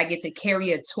feel like I get to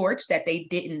carry a torch that they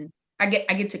didn't. I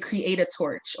get to create a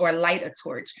torch or light a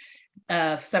torch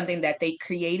of something that they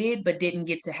created but didn't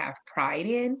get to have pride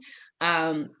in.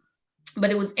 But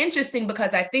it was interesting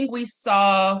because I think we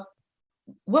saw,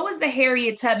 what was the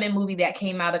Harriet Tubman movie that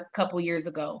came out a couple years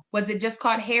ago? Was it just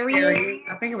called Harriet?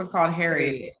 I think it was called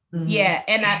Harriet. Mm-hmm. Yeah,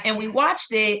 and we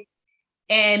watched it,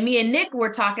 and me and Nick were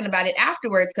talking about it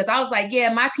afterwards, because I was like,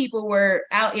 yeah, my people were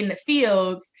out in the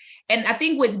fields. And I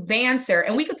think with banter,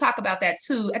 and we could talk about that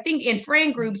too, I think in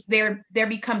friend groups, there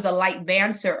becomes a light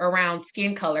banter around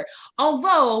skin color.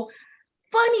 Although,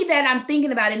 funny that I'm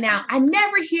thinking about it now, I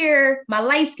never hear my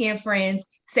light-skinned friends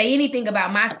say anything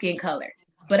about my skin color.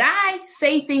 But I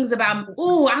say things about,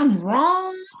 ooh, I'm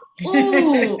wrong.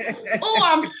 Ooh,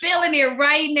 I'm feeling it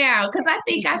right now. Because I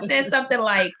think I said something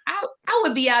like, I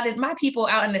would be my people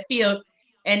out in the field.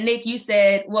 And Nick, you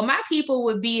said, well, my people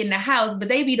would be in the house, but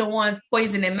they be the ones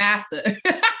poisoning massa.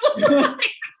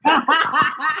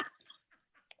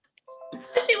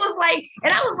 She was like,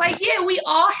 and I was like, yeah, we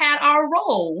all had our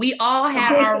role. We all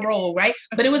had our role, right?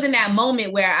 But it was in that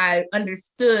moment where I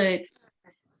understood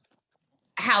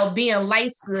how being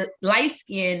light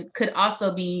skin could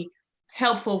also be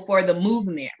helpful for the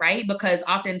movement, right? Because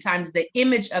oftentimes the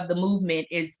image of the movement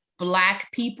is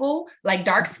Black people, like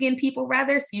dark skinned people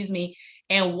rather, excuse me,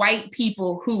 and white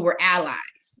people who were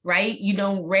allies, right? You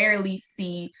don't rarely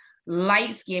see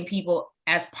light skinned people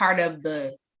as part of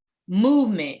the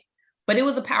movement. But it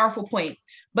was a powerful point.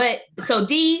 But so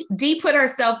Dee put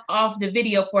herself off the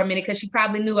video for a minute because she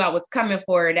probably knew I was coming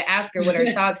for her to ask her what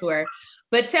her thoughts were.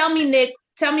 But tell me, Nick,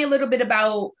 tell me a little bit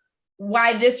about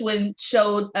why this one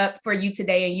showed up for you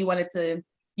today, and you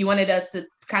wanted us to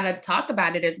kind of talk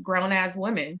about it as grown-ass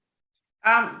women.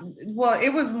 Well,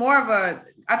 it was more of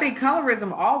I think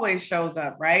colorism always shows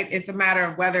up, right? It's a matter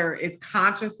of whether it's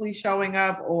consciously showing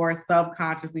up or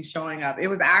subconsciously showing up. It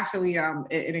was actually an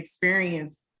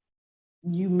experience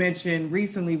you mentioned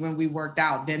recently when we worked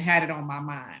out that had it on my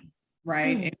mind,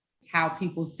 right? And how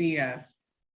people see us,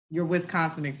 your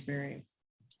Wisconsin experience.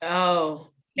 Oh,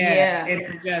 yeah.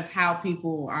 And just how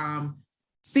people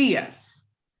see us.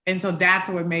 And so that's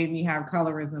what made me have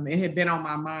colorism. It had been on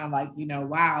my mind, like,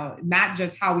 wow, not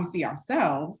just how we see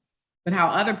ourselves, but how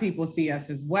other people see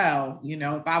us as well.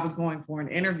 If I was going for an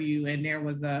interview and there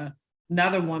was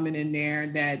another woman in there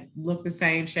that looked the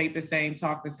same, shaped the same,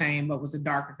 talked the same, but was a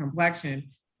darker complexion,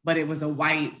 but it was a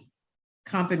white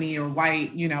company or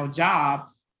white, job,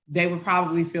 they would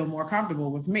probably feel more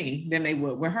comfortable with me than they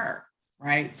would with her,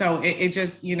 right? So it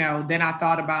just, then I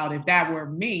thought about, if that were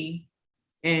me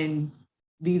in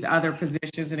these other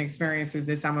positions and experiences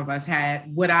that some of us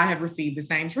had, would I have received the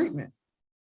same treatment?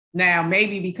 Now,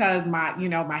 maybe because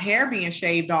my hair being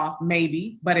shaved off,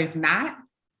 maybe, but if not,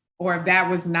 or if that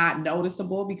was not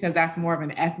noticeable because that's more of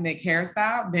an ethnic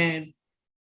hairstyle, then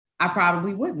I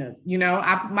probably wouldn't have.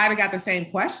 I might have got the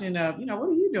same question of, what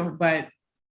are you doing? But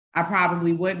I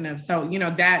probably wouldn't have. So,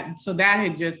 that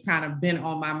had just kind of been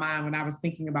on my mind when I was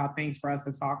thinking about things for us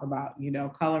to talk about,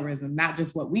 colorism, not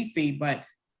just what we see, but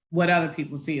what other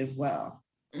people see as well.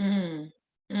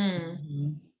 Mm-hmm.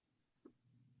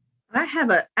 I have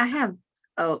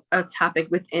a topic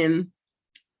within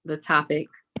the topic.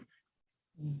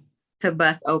 to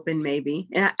bust open, maybe.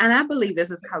 And I believe this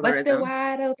is colorism. Busted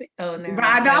wide open. Oh no.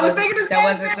 Right, I was thinking the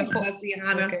that same wasn't thing.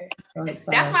 the okay.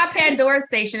 That's my Pandora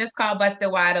station. It's called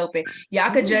Busted Wide Open.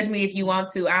 Y'all could judge me if you want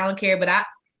to. I don't care, but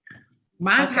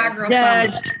mine's Hot Girl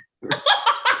Judged. Summer.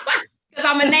 Because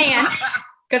I'm a nan.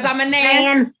 Because I'm a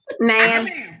nan. Nan.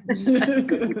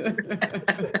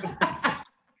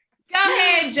 Go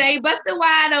ahead, Jay. Busted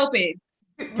Wide Open.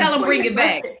 Tell them bring it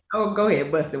back. Oh, go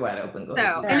ahead. Bust it wide open. Go So,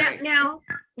 ahead. and now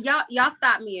y'all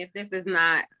stop me if this is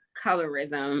not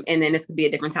colorism, and then this could be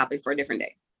a different topic for a different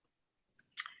day.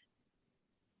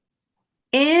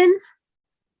 In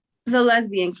the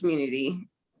lesbian community,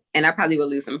 and I probably will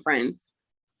lose some friends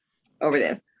over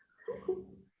this.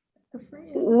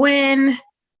 When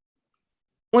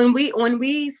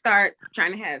we start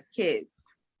trying to have kids.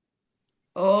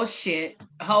 Oh shit.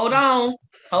 Hold on.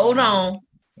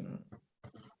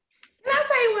 Can I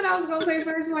say what I was gonna say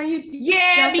first? Why you?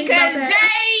 Yeah, because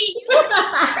Jay.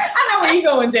 I know where you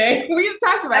going, Jay. We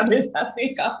talked about this, I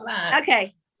think, offline.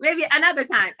 Okay, maybe another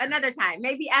time.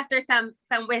 Maybe after some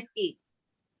whiskey.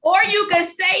 Or you could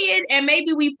say it and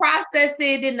maybe we process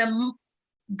it in the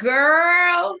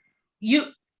girl.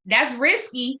 That's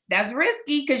risky.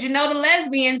 Because you know the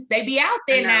lesbians, they be out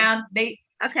there now.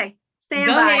 Okay. Stand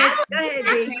Go by. ahead. Go ahead,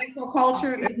 B. Cancel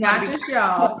culture. It's not just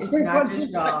y'all. It's not just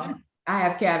y'all. I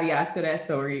have caveats to that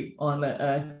story on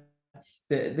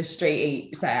the straight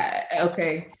 8 side.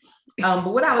 Okay. But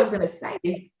what I was gonna say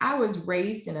is I was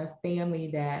raised in a family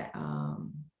that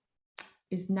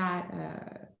is not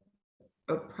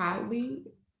a proudly,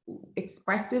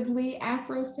 expressively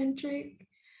Afrocentric.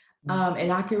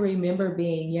 And I can remember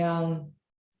being young,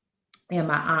 and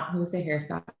my aunt, who was a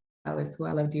hairstylist, who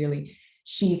I love dearly,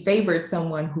 she favored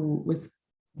someone who was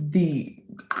the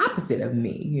opposite of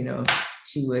me. You know,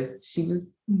 she was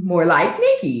more like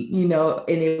Nikki, you know,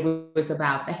 and it was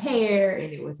about the hair,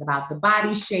 and it was about the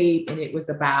body shape, and it was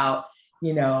about,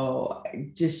 you know,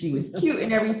 just she was cute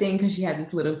and everything because she had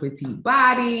this little petite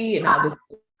body and all this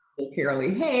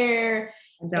curly hair.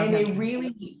 And it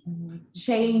really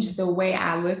changed the way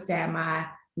I looked at my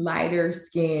lighter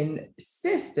skinned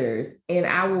sisters. And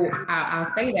I'll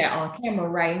say that on camera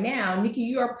right now. Nikki,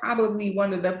 you are probably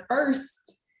one of the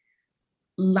first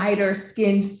lighter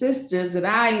skinned sisters that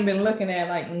I ain't been looking at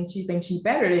like, she thinks she's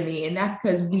better than me. And that's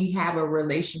because we have a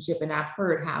relationship, and I've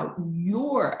heard how you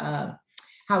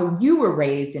were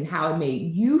raised and how it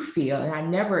made you feel. And I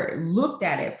never looked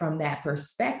at it from that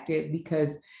perspective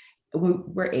because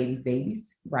we're 80s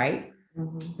babies, right?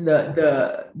 Mm-hmm.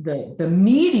 The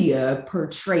media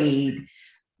portrayed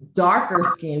darker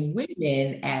skinned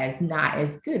women as not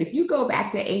as good. If you go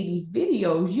back to 80s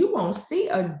videos, you won't see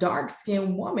a dark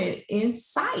skinned woman in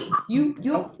sight. You're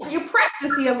pressed to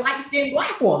see a light skinned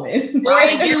Black woman. Or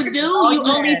if you do, you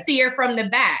only see her from the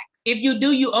back. If you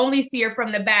do, you only see her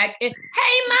from the back. Hey,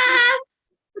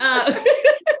 Ma!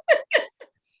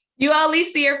 You only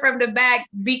see her from the back,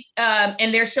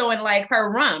 and they're showing like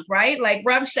her rump, right? Like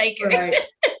rump shaker.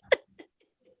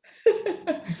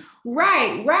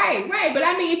 Right. Right. But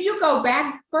I mean, if you go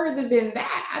back further than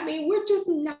that, I mean, we're just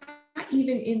not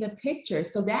even in the picture.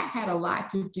 So that had a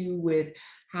lot to do with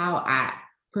how I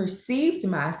perceived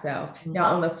myself.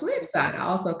 Now, on the flip side, I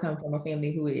also come from a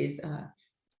family who is,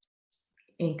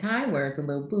 in kind words, a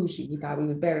little bougie. We thought we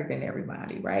was better than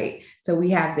everybody, right? So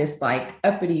we have this like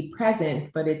uppity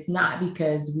presence, but it's not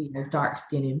because we are dark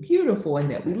skinned and beautiful and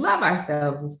that we love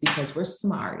ourselves. It's because we're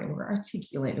smart and we're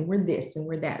articulate and we're this and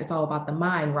we're that. It's all about the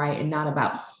mind, right? And not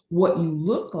about what you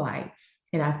look like.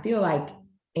 And I feel like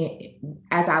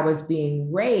as I was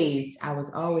being raised, I was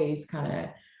always kind of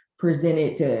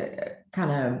presented to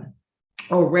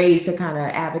raised to kind of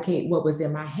advocate what was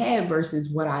in my head versus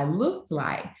what I looked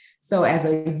like. So as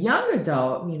a young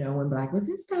adult, you know, when Black was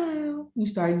in style, you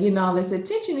started getting all this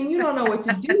attention and you don't know what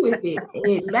to do with it. And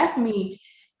it left me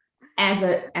as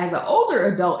an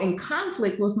older adult in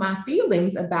conflict with my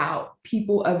feelings about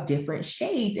people of different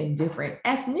shades and different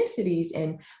ethnicities,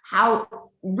 and how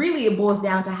really it boils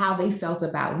down to how they felt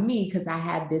about me, because I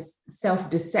had this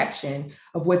self-deception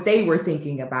of what they were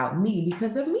thinking about me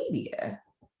because of media.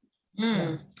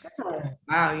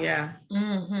 Wow, yeah.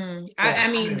 Mm-hmm. I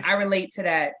mean, I relate to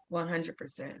that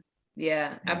 100%.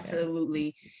 Yeah,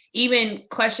 absolutely. Even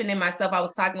questioning myself. I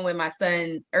was talking with my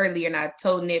son earlier, and I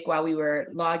told Nick while we were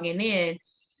logging in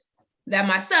that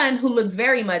my son, who looks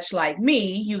very much like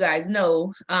me, you guys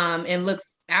know, and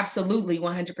looks absolutely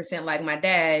 100% like my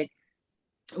dad.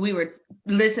 We were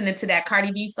listening to that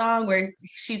Cardi B song where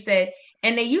she said,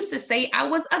 and they used to say I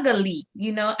was ugly.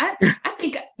 You know, I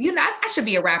think, you know, I should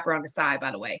be a rapper on the side,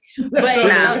 by the way. But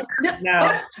no.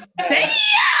 Damn.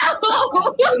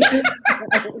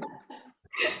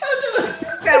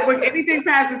 Anything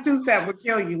past the 2-step would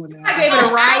kill you. I gave it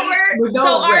a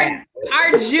right.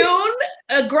 Our June,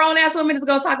 a grown ass woman is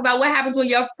gonna talk about what happens when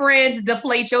your friends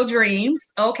deflate your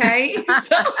dreams. Okay.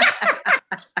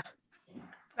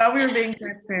 So we were being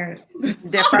transparent.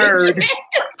 Deferred.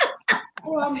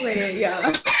 Oh, I'm glad, yeah.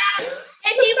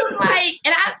 And he was like,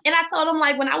 and I told him,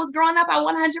 like, when I was growing up, I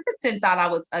 100% thought I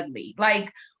was ugly,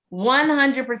 like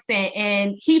 100%.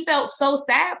 And he felt so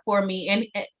sad for me.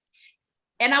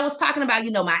 And I was talking about,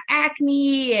 my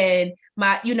acne and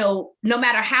my, no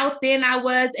matter how thin I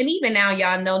was, and even now,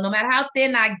 y'all know, no matter how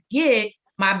thin I get,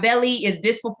 my belly is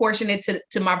disproportionate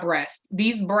to my breast.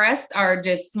 These breasts are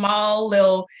just small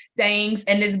little things.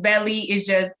 And this belly is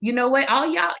just, you know what? All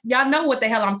y'all know what the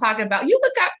hell I'm talking about. You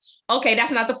look up. Okay,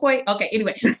 that's not the point. Okay,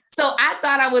 anyway. So I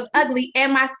thought I was ugly,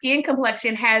 and my skin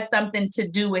complexion has something to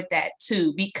do with that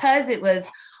too, because it was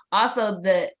also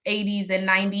the 80s and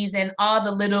 90s and all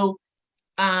the little,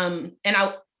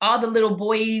 all the little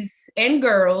boys and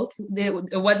girls. There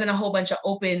wasn't a whole bunch of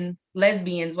open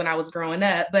lesbians when I was growing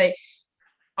up, but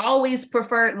always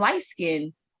preferred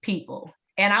light-skinned people.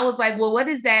 And I was like, well, what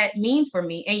does that mean for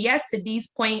me? And yes, to Dee's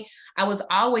point, I was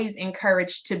always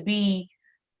encouraged to be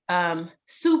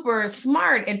super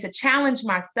smart and to challenge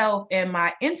myself and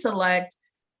my intellect.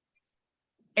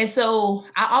 And so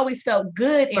I always felt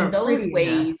good in those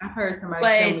ways, I heard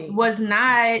somebody but was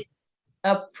not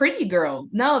a pretty girl.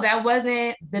 No, that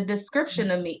wasn't the description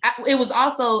of me. It was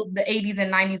also the 80s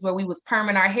and 90s where we was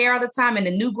perming our hair all the time, and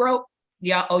the new growth.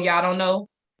 Y'all don't know?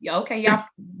 Yeah, okay, y'all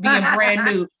being brand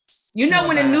new. You know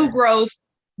when a new growth.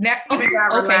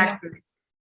 Okay.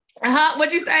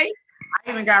 What'd you say? I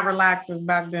even got relaxers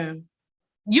back then.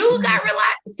 You got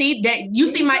relaxed. See that? You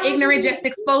see my ignorance just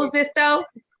expose itself.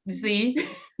 You see?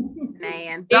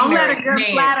 Man. Don't let a good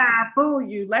flat eye fool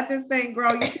you. Let this thing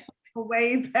grow. You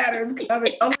wave patterns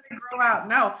coming. Don't let it grow out.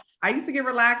 No, I used to get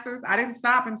relaxers. I didn't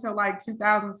stop until like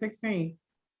 2016.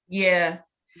 Yeah.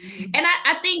 And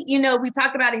I think, we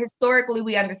talked about it historically.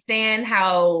 We understand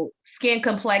how skin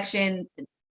complexion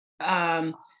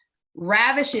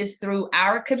ravishes through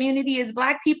our community as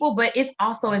Black people, but it's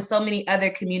also in so many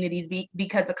other communities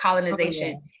because of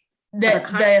colonization. Oh,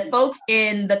 yeah. The folks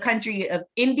in the country of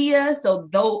India, so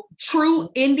though true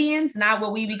Indians, not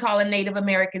what we be calling Native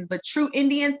Americans, but true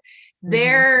Indians,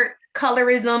 their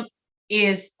colorism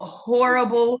is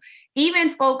horrible. Even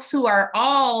folks who are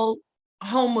all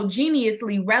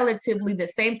homogeneously relatively the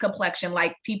same complexion,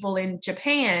 like people in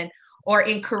Japan or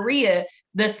in Korea,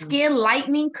 the skin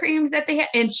lightening creams that they have.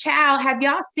 And child, have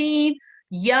y'all seen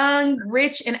Young,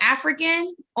 Rich, and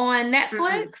African on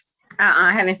Netflix?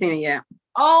 I haven't seen it yet.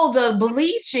 Oh, the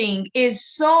bleaching is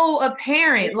so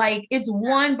apparent. Like, it's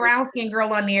one brown skinned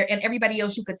girl on there, and everybody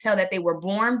else, you could tell that they were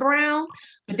born brown,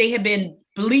 but they have been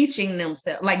bleaching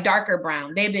themselves, like darker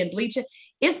brown. They've been bleaching.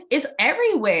 It's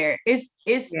everywhere. It's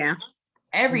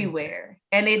everywhere.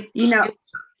 And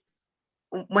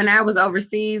when I was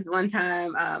overseas one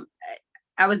time,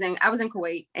 I was in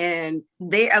Kuwait, and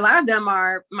a lot of them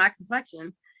are my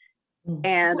complexion.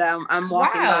 And I'm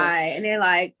walking by, and they're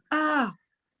like,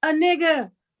 a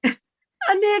nigga. A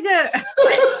nigga.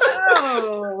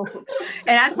 Oh.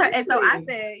 And so I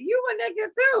said, you a nigga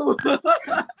too.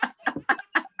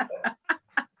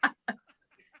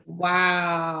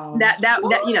 Wow. That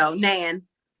Nan.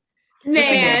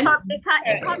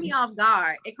 It caught me off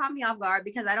guard. It caught me off guard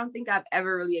because I don't think I've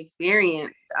ever really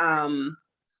experienced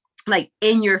like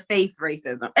in your face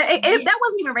racism. That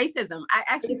wasn't even racism. I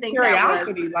actually think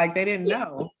curiosity, that was like they didn't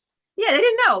know. Yeah, they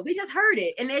didn't know. They just heard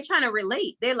it, and they're trying to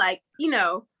relate. They're like,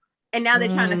 and now they're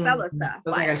trying to sell us stuff.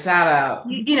 Like a shout out.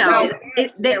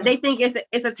 They think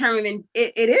it's a term of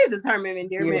it is a term of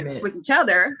endearment with each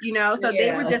other. So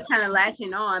they were just kind of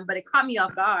latching on, but it caught me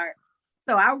off guard.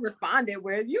 So I responded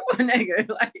with, you a nigga.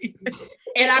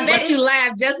 And I bet you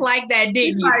laughed just like that,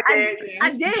 didn't you?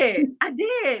 I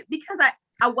did because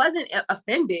I wasn't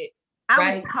offended.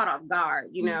 I was caught off guard,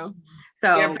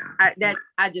 So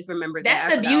I just remembered that.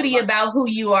 That's the beauty about who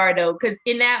you are, though, because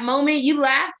in that moment you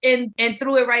laughed and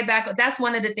threw it right back. That's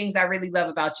one of the things I really love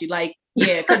about you. Like,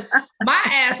 yeah, because my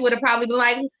ass would have probably been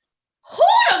like, who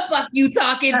the fuck you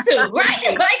talking to,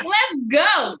 right? Like, let's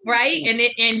go, right?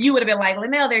 And you would have been like,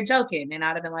 Linnell, they're joking, and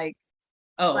I'd have been like,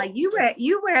 oh, like you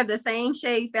wear the same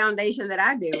shade foundation that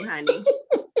I do, honey.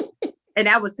 And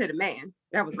that was to the man.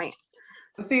 That was man.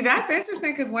 See, that's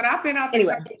interesting because when I've been out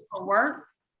there for work,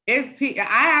 I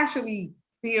actually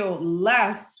feel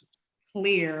less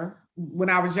clear when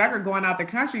I was younger going out the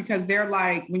country because they're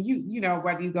like, when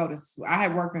whether you go to, I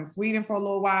had worked in Sweden for a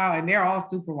little while and they're all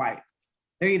super white.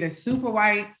 They're either super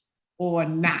white or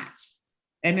not.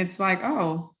 And it's like,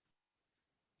 oh,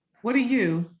 what are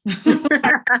you?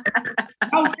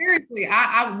 Oh, seriously.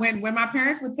 I when my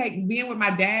parents would take being with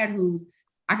my dad, who's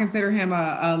I consider him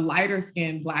a lighter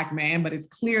skinned Black man, but it's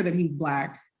clear that he's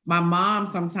Black. My mom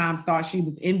sometimes thought she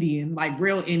was Indian, like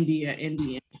real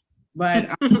Indian.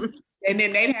 But and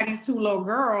then they'd have these two little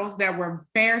girls that were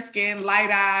fair skinned, light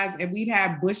eyes, and we'd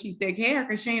have bushy, thick hair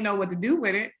because she didn't know what to do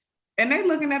with it. And they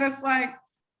looking at us like,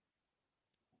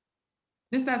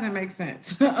 this doesn't make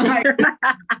sense. Like,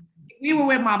 if we were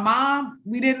with my mom,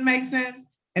 we didn't make sense.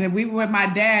 And if we were with my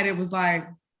dad, it was like,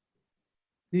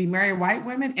 did he marry white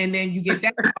women? And then you get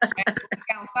that.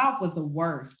 Down south was the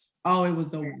worst. Oh, it was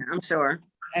the worst. I'm sure.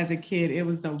 As a kid, it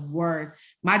was the worst.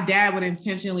 My dad would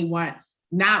intentionally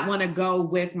not want to go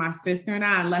with my sister and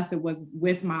I unless it was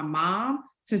with my mom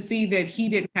to see that he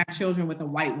didn't have children with a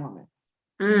white woman.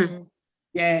 Mm.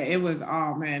 Yeah, it was,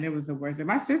 oh man, it was the worst. And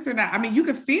my sister and I mean, you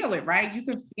could feel it, right? You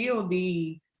could feel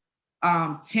the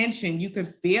tension. You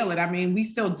could feel it. I mean, we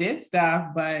still did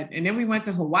stuff, and then we went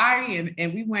to Hawaii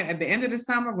and we went at the end of the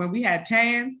summer when we had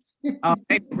tans. They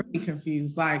were really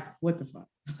confused. Like, what the fuck?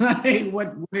 Like,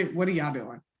 what are y'all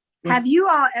doing? Have you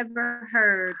all ever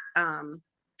heard,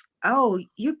 oh,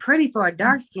 you're pretty for a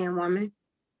dark-skinned woman?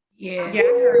 Yeah. Yeah, I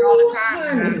heard it all the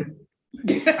time.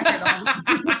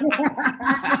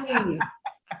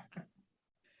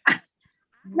 I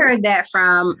heard that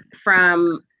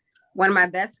from one of my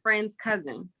best friend's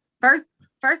cousin. First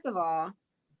of all,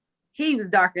 he was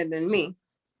darker than me.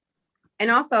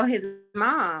 And also his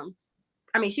mom,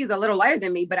 I mean, she's a little lighter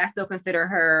than me, but I still consider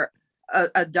her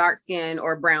a dark skin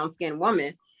or brown skin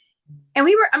woman. And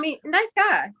we were, I mean, nice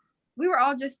guy. We were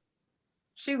all just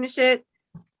shooting the shit,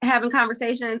 having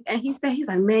conversations. And he's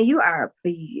like, man, you are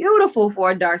beautiful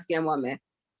for a dark skinned woman.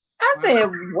 I said,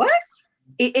 what?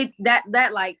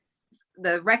 That like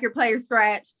the record player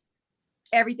scratched,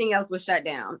 everything else was shut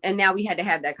down. And now we had to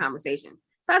have that conversation.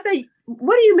 So I said,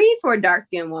 what do you mean for a dark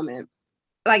skinned woman?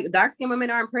 Like dark skinned women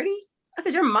aren't pretty? I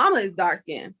said, your mama is dark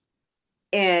skinned.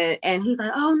 And he's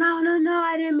like, oh no,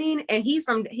 I didn't mean. And he's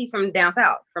from down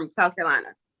south, from South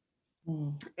Carolina.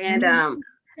 And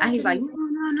he's like,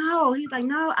 no. He's like,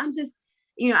 no, I'm just,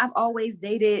 I've always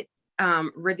dated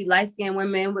really light skinned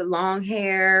women with long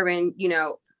hair, and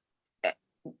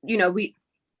we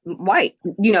white,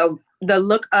 the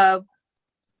look of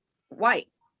white.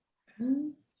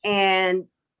 And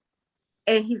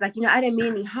he's like, I didn't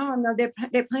mean any harm. No, there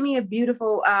are plenty of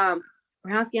beautiful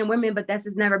brown skinned women, but that's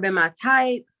just never been my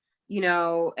type,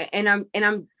 and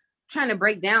I'm trying to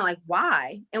break down like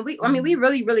why. And we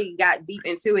really, really got deep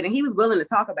into it, and he was willing to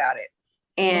talk about it.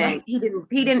 And he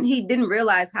didn't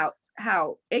realize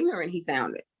how ignorant he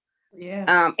sounded.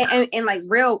 Yeah. And like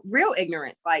real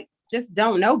ignorance, like just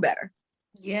don't know better.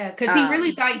 Yeah. Cause he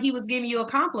really thought he was giving you a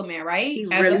compliment, right? He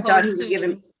really thought he was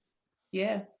giving.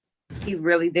 Yeah. He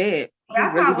really did.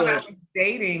 That's how when I was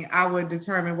dating, I would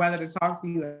determine whether to talk to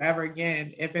you ever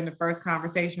again. If in the first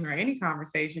conversation or any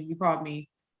conversation, you called me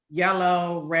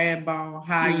yellow, red bone,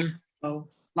 high yellow,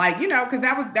 like, because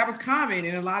that was common.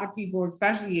 And a lot of people,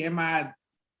 especially in my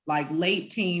like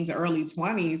late teens, early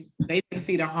 20s, they didn't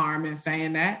see the harm in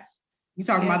saying that. You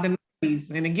talking about the 90s.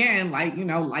 And again, like,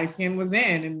 light skin was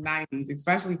in the 90s,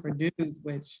 especially for dudes,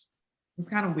 which was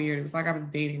kind of weird. It was like I was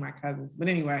dating my cousins. But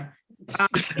anyway,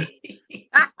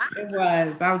 it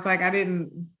was. I was like, I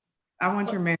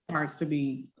want your man parts to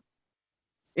be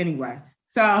anyway.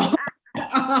 So,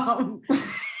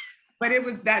 but it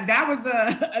was that was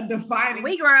a defining.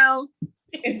 We grown.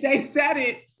 If they said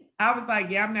it, I was like,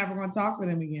 yeah, I'm never going to talk to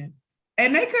them again.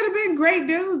 And they could have been great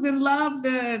dudes and loved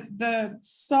the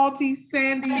salty,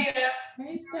 sandy.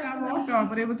 I walked on,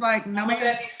 but it was like, no. I'm looking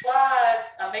at these slides.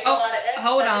 I'm making a lot of edits.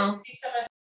 Hold on.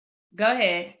 Go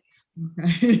ahead.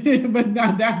 but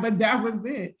that was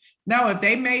it. No, if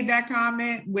they made that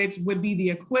comment, which would be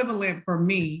the equivalent for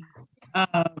me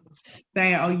of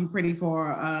saying, oh, you pretty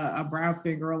for a brown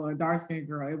skinned girl or a dark skinned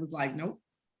girl, it was like, nope.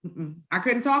 I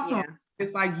couldn't talk to him.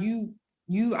 It's like you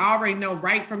already know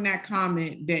right from that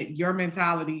comment that your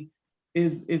mentality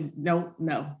is no.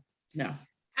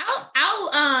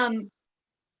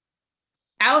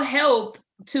 I'll help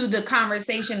to the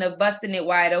conversation of busting it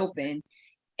wide open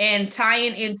and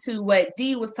tying into what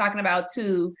Dee was talking about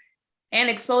too, and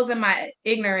exposing my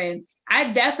ignorance.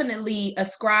 I definitely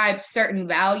ascribe certain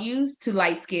values to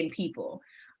light-skinned people.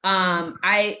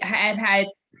 I had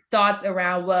thoughts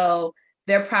around, well,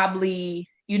 they're probably,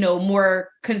 more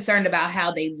concerned about how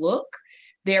they look.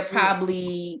 They're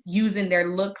probably using their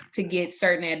looks to get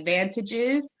certain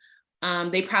advantages.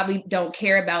 They probably don't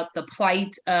care about the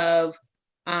plight of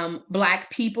Black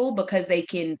people because they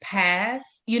can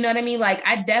pass. You know what I mean? Like,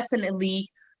 I definitely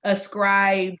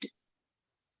ascribed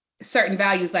certain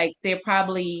values, like they're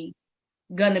probably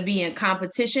gonna be in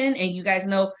competition. And you guys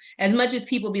know, as much as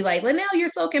people be like, Linnell, you're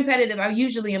so competitive, I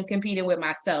usually am competing with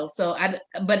myself. So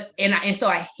so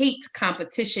I hate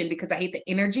competition because I hate the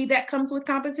energy that comes with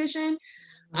competition.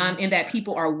 And that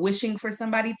people are wishing for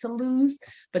somebody to lose,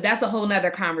 but that's a whole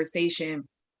nother conversation.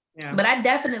 Yeah. But I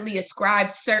definitely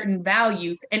ascribe certain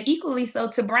values, and equally so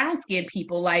to brown skinned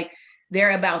people. Like,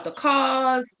 they're about the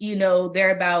cause, you know,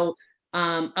 they're about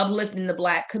uplifting the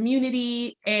Black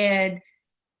community, and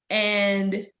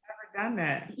never done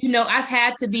that. You know, I've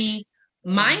had to be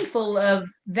mindful of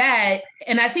that,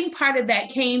 and I think part of that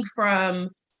came from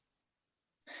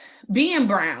being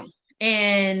brown,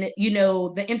 and you know,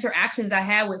 the interactions I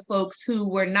had with folks who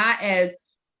were not as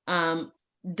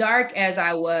dark as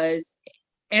I was,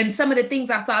 and some of the things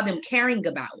I saw them caring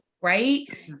about, right?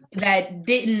 That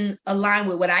didn't align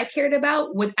with what I cared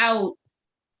about, without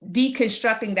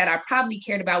deconstructing that I probably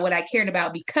cared about what I cared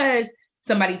about because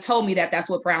somebody told me that that's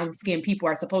what brown skinned people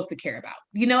are supposed to care about.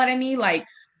 You know what I mean? Like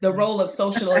the role of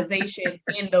socialization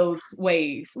in those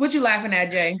ways. What you laughing at,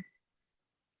 Jay?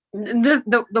 Just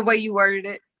the way you worded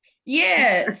it.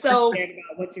 Yeah. So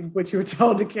what you were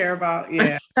told to care about.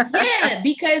 Yeah. Yeah,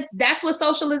 because that's what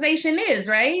socialization is,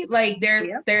 right? Like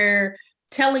they're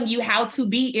telling you how to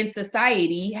be in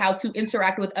society, how to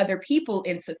interact with other people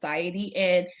in society.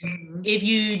 And if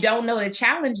you don't know to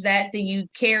challenge that, then you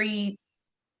carry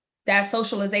that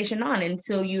socialization on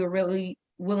until you're really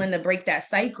willing to break that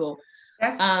cycle.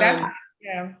 Finish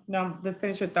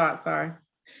your thought, sorry.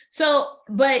 So,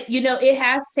 but you know, it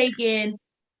has taken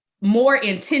more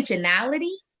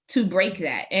intentionality to break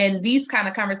that. And these kind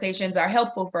of conversations are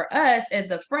helpful for us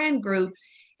as a friend group.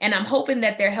 And I'm hoping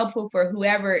that they're helpful for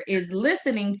whoever is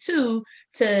listening to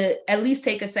at least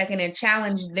take a second and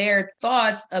challenge their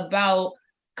thoughts about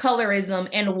colorism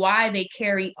and why they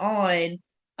carry on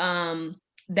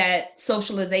that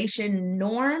socialization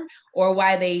norm, or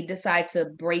why they decide to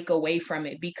break away from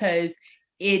it, because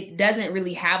it doesn't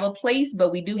really have a place,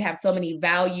 but we do have so many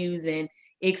values and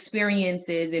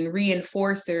experiences and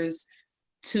reinforcers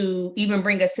to even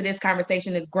bring us to this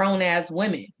conversation as grown as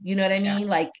women. You know what I mean? Yeah.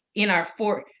 Like in our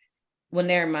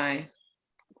never mind.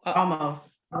 Almost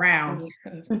round.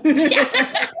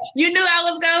 You knew I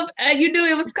was going. You knew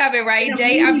it was coming, right,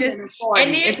 Jay? I'm just.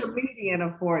 And then it's a median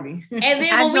of 40. And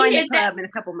then when we hit that in a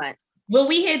couple months. When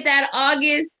we hit that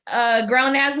August,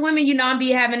 grown ass women, you know, I'm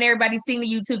be having everybody sing to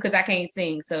you too, because I can't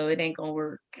sing, so it ain't gonna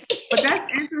work. But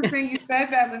that's interesting you said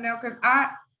that, Linnell, because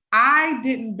I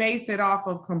didn't base it off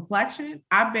of complexion.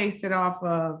 I based it off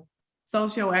of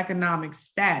socioeconomic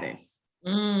status.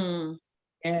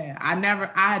 Yeah,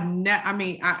 I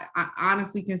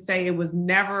honestly can say it was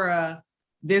never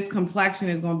this complexion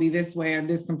is going to be this way or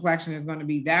this complexion is going to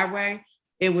be that way.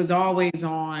 It was always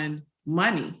on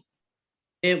money.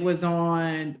 It was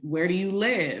on where do you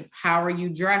live? How are you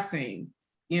dressing?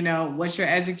 You know, what's your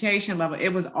education level?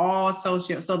 It was all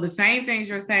social. So the same things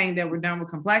you're saying that were done with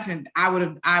complexion, I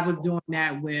was doing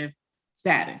that with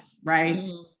status, right?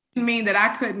 It mean that I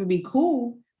couldn't be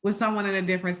cool with someone in a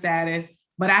different status,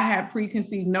 but I had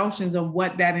preconceived notions of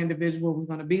what that individual was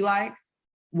going to be like,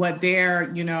 what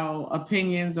their, you know,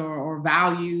 opinions or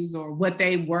values or what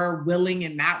they were willing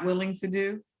and not willing to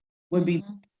do would be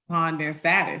on their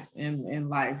status in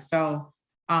life. So,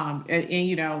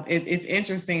 you know, it's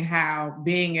interesting how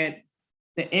being at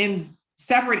the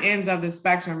separate ends of the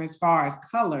spectrum as far as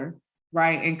color,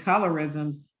 right, and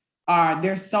colorisms,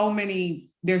 there's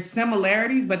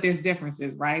similarities, but there's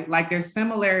differences, right? Like there's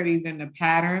similarities in the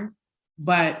patterns,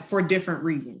 but for different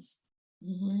reasons.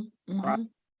 Right?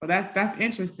 So that's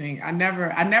interesting. I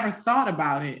never thought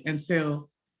about it until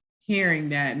hearing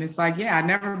that, and it's like, yeah, I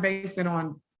never based it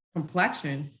on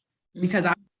complexion because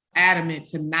I'm adamant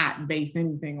to not base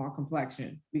anything on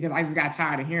complexion because I just got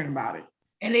tired of hearing about it.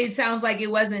 And it sounds like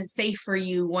it wasn't safe for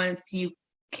you once you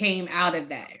came out of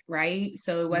that, right?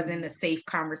 So it wasn't a safe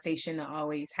conversation to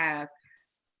always have,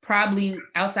 probably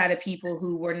outside of people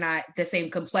who were not the same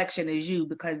complexion as you,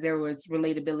 because there was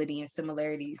relatability and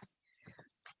similarities.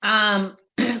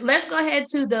 Let's go ahead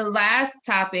to the last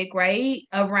topic, right?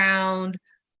 Around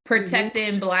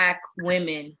protecting Black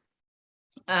women.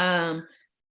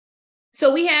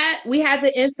 So we had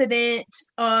the incident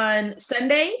on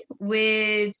Sunday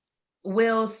with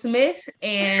Will Smith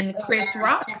and Chris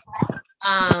Rock.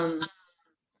 And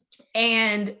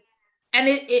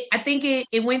I think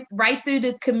it went right through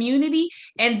the community.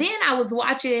 And then I was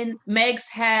watching, Megs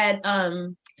had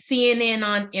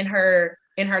CNN in her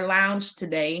lounge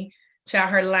today. Child,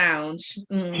 her lounge.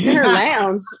 Her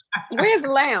lounge. Where's the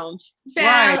lounge?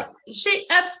 Child, she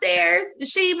upstairs.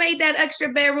 She made that extra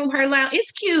bedroom her lounge.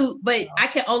 It's cute, but I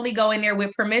can only go in there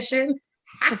with permission.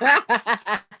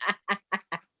 I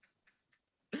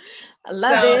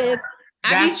love it.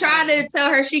 I be trying to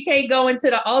tell her she can't go into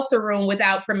the altar room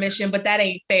without permission, but that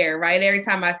ain't fair, right? Every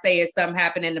time I say it, something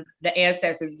happened and the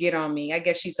ancestors get on me. I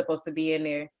guess she's supposed to be in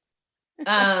there.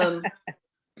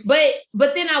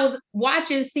 But then I was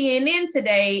watching CNN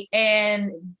today,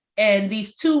 and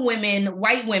these two women,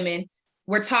 white women,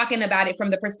 were talking about it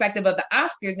from the perspective of the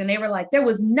Oscars, and they were like, there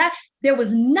was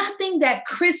nothing that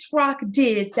Chris Rock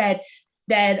did that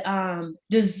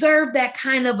deserved that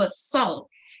kind of assault.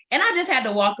 And I just had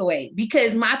to walk away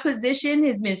because my position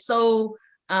has been so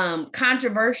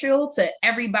controversial to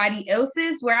everybody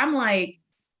else's, where I'm like,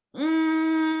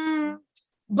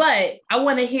 but I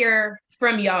want to hear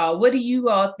from y'all. What do you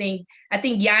all think? I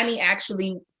think Yanni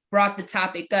actually brought the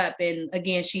topic up, and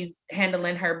again, she's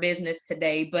handling her business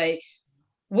today. But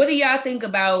what do y'all think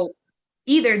about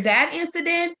either that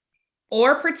incident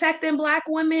or protecting Black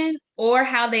women, or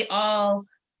how they all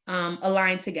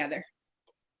align together?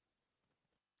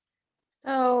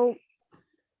 So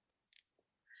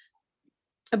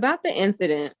about the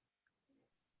incident,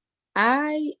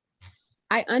 I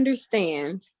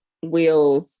understand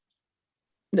Will's,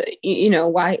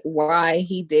 why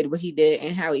he did what he did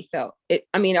and how he felt. It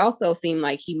also seemed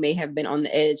like he may have been on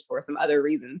the edge for some other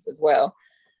reasons as well.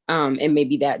 And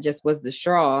maybe that just was the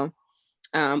straw.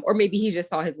 Or maybe he just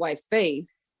saw his wife's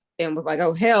face and was like,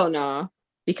 oh, hell no. Nah.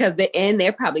 Because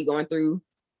they're probably going through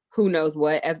who knows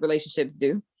what, as relationships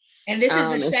do. And this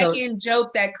is the second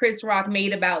joke that Chris Rock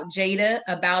made about Jada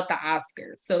about the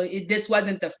Oscars. So this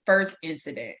wasn't the first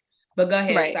incident. But go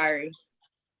ahead, right. Sorry.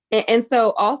 And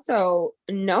so also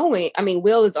knowing,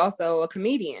 Will is also a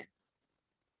comedian.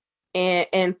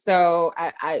 And so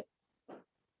I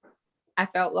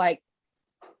felt like,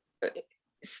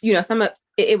 some of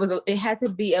it had to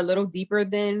be a little deeper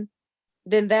than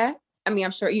that.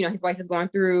 I'm sure, his wife is going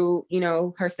through,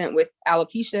 her stint with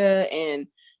alopecia, and,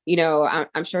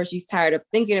 I'm sure she's tired of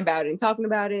thinking about it and talking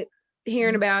about it,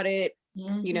 hearing about it,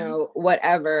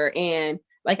 whatever. And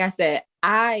like I said,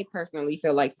 I personally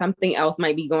feel like something else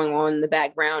might be going on in the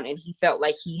background, and he felt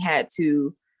like he had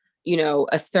to,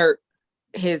 assert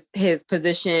his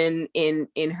position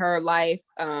in her life,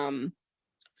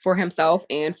 for himself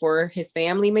and for his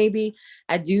family. Maybe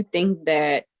I do think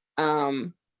that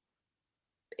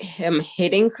him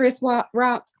hitting Chris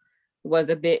Rock was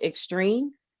a bit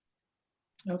extreme.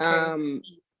 Okay.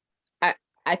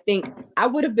 I think I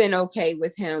would have been okay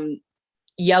with him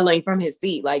yelling from his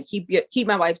seat, like, keep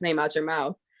my wife's name out your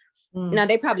mouth. Now,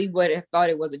 they probably would have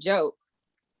thought it was a joke.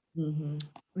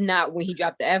 Not when he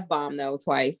dropped the F-bomb though,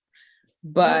 twice.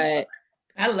 But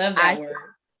I love that word.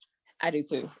 I do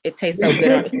too. It tastes so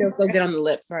good. It feels so good on the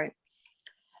lips, right?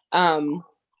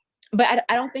 But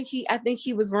I don't think I think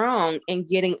he was wrong in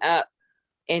getting up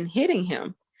and hitting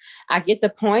him. I get the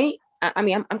point.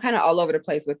 I'm kind of all over the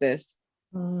place with this.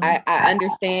 I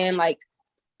understand, like,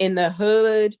 in the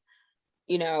hood,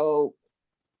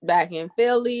 back in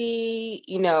Philly,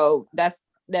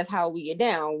 that's how we get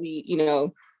down.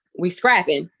 We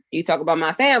scrapping. You talk about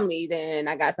my family, then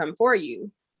I got something for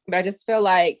you. But I just feel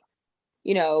like,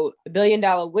 $1 billion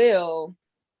Will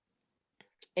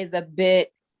is a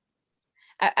bit.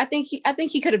 I think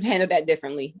he could have handled that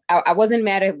differently. I wasn't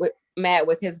mad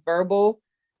with his verbal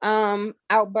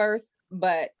outburst,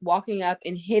 but walking up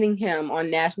and hitting him on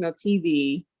national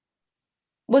TV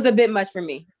was a bit much for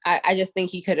me. I just think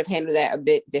he could have handled that a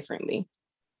bit differently.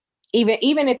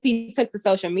 Even if he took to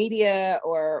social media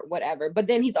or whatever. But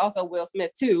then he's also Will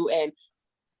Smith too, and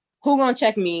who gonna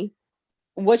check me?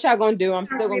 What y'all gonna do? I'm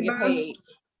still gonna get paid.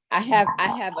 I have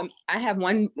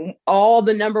all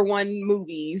the number one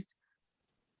movies.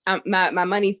 My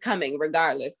money's coming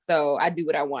regardless. So I do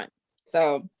what I want.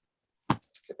 So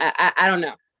I don't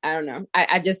know.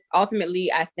 I just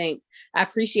ultimately, I think I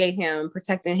appreciate him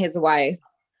protecting his wife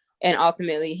and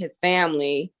ultimately his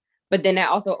family. But then that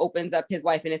also opens up his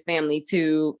wife and his family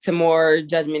to more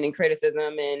judgment and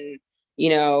criticism and,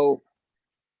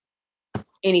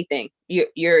 anything.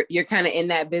 You're kind of in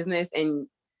that business, and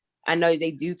I know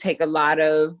they do take a lot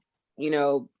of,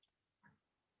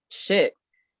 shit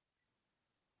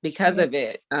because of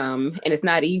it. And it's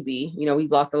not easy.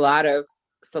 We've lost a lot of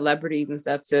celebrities and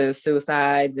stuff to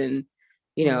suicides, and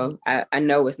I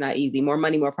know it's not easy. More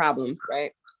money, more problems,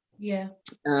 right? Yeah.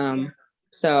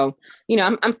 So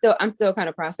I'm still kind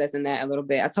of processing that a little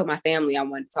bit. I told my family I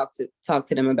wanted to talk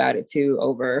to them about it too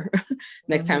over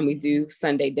next time we do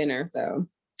Sunday dinner. So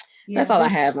that's all I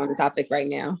have on the topic right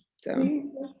now. So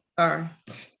Sorry.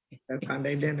 That's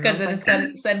Sunday dinner. Because of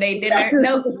the Sunday dinner.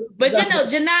 No, but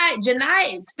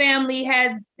Janai's family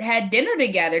has had dinner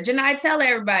together. Janai, tell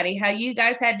everybody how you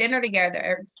guys had dinner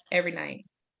together every night.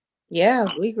 Yeah,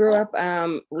 we grew up.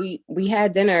 We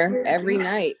had dinner every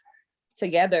night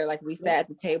together. Like we sat at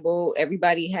the table.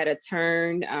 Everybody had a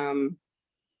turn.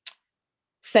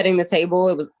 Setting the table.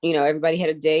 It was, everybody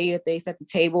had a day that they set the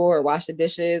table or washed the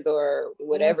dishes or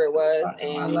whatever it was.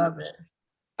 And I love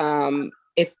it.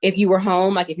 If you were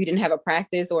home, like if you didn't have a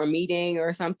practice or a meeting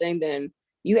or something, then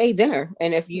you ate dinner.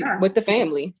 And if you with the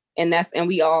family, and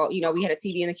we all, we had a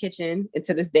TV in the kitchen, and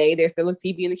to this day there's still a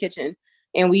TV in the kitchen,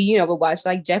 and we, would watch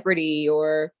like Jeopardy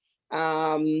or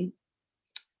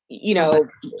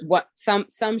what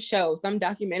some show, some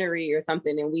documentary or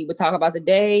something, and we would talk about the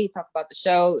day, talk about the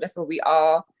show. That's what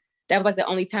that was like the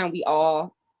only time we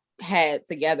all had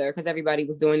together, because everybody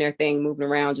was doing their thing, moving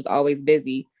around, just always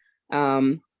busy.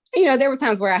 There were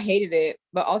times where I hated it,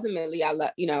 but ultimately I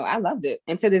loved it.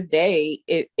 And to this day,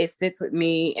 it sits with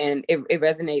me, and it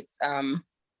resonates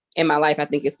in my life. I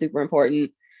think it's super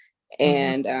important.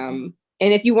 And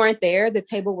if you weren't there, the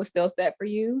table was still set for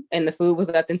you, and the food was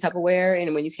left in Tupperware.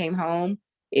 And when you came home,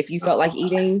 if you felt like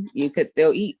eating, you could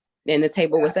still eat, and the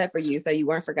table was set for you, so you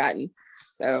weren't forgotten.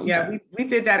 So yeah, we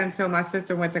did that until my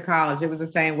sister went to college. It was the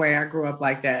same way. I grew up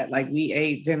like that. Like we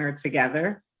ate dinner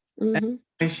together. Mm-hmm.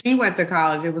 When she went to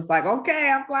college, it was like,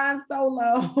 okay, I'm flying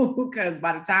solo, because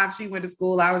by the time she went to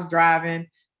school, I was driving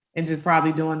and just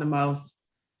probably doing the most.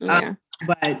 Yeah.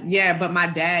 But my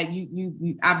dad,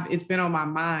 it's been on my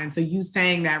mind. So you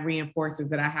saying that reinforces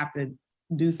that I have to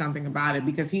do something about it,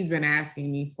 because he's been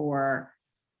asking me for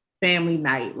family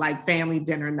night, like family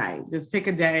dinner night. Just pick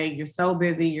a day. You're so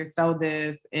busy. You're so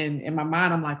this. And in my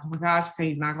mind, I'm like, oh my gosh, okay,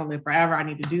 he's not going to live forever. I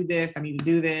need to do this. I need to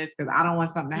do this because I don't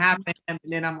want something to happen. And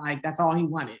then I'm like, that's all he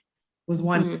wanted was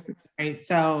one. Right.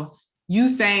 So you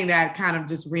saying that kind of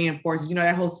just reinforces,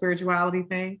 that whole spirituality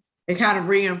thing. It kind of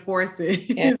reinforces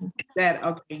that,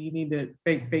 okay, you need to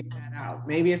figure that out.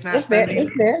 Maybe it's not. It's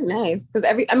very nice, because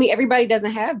everybody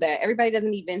doesn't have that. Everybody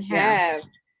doesn't even have,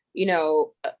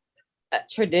 a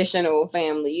traditional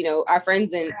family. Our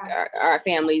friends and our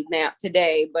families now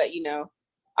today, but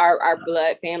our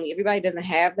blood family. Everybody doesn't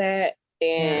have that,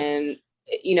 and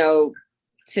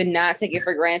to not take it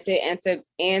for granted,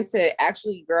 and to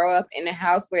actually grow up in a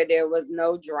house where there was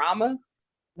no drama.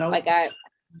 Nope. Like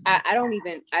I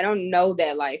don't know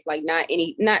that life, like not,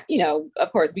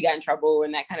 of course we got in trouble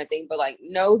and that kind of thing, but like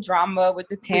no drama with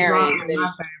the parents,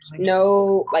 and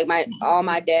no, like all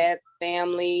my dad's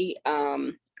family,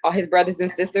 all his brothers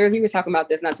and sisters. We were talking about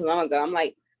this not too long ago. I'm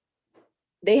like,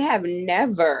 they have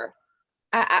never,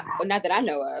 not that I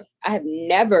know of, I have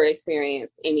never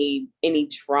experienced any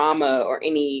drama or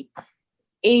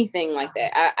anything like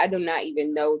that. I do not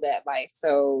even know that life.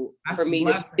 So for me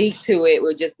to speak to it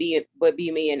would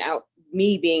be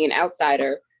me being an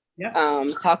outsider,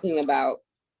 talking about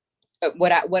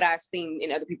what I've seen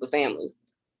in other people's families.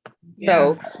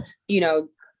 So,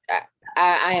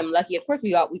 I am lucky. Of course,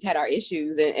 we've had our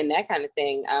issues and that kind of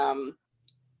thing.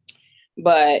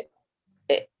 But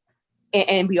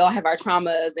we all have our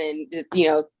traumas and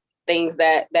things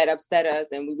that upset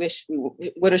us, and we wish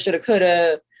we woulda, shoulda,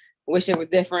 coulda. Wish it was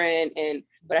different.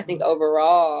 But I think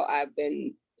overall I've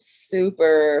been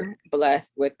super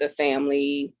blessed with the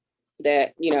family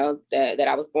that that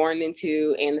I was born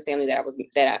into, and the family that I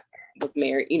was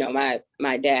married,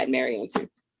 my dad married into.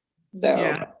 So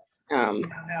no,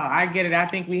 I get it. I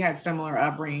think we had similar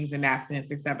upbringings in that sense,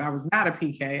 except I was not a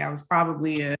PK. I was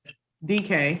probably a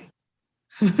DK,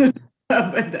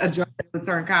 a drug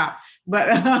return cop. But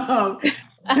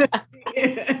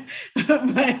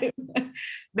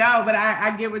but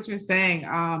I get what you're saying.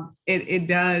 It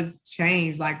does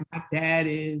change. Like my dad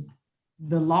is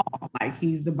the law. Like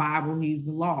he's the Bible. He's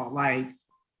the law. Like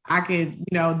I could,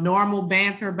 normal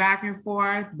banter back and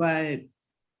forth, but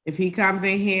if he comes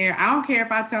in here, I don't care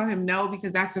if I tell him no,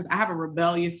 because that's just, I have a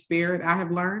rebellious spirit, I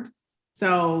have learned.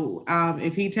 So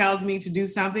if he tells me to do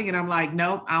something and I'm like,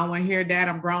 nope, I don't want to hear that.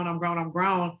 I'm grown. I'm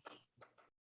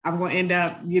going to end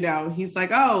up, he's like,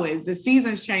 oh, the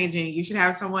season's changing. You should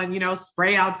have someone,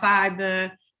 spray outside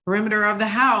the perimeter of the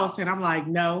house. And I'm like,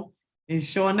 no. And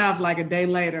sure enough, like a day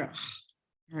later,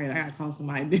 all right, I got to call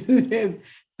somebody to do this.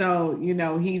 So,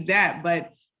 he's that.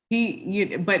 But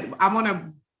but I want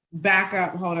to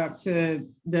hold up to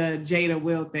the Jada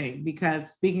Will thing, because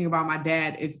speaking about my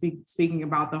dad is speaking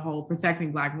about the whole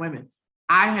protecting Black women.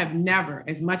 I have never,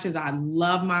 as much as I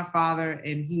love my father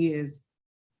and he is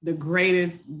the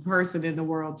greatest person in the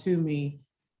world to me,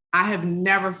 I have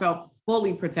never felt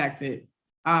fully protected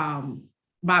by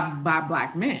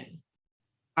Black men.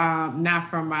 not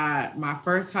from my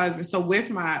first husband. So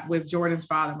with Jordan's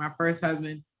father, my first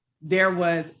husband, there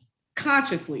was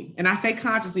consciously, and I say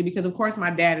consciously because of course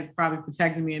my dad is probably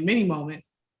protecting me in many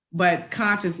moments, but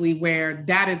consciously where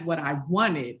that is what I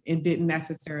wanted and didn't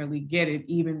necessarily get it,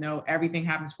 even though everything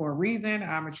happens for a reason.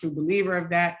 I'm a true believer of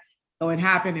that. So it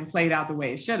happened and played out the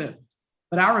way it should have.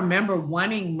 But I remember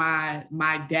wanting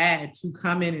my dad to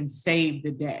come in and save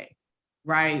the day,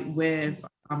 right, with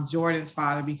Jordan's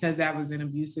father, because that was an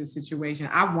abusive situation.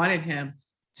 I wanted him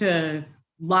to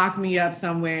lock me up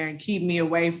somewhere and keep me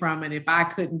away from it if I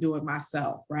couldn't do it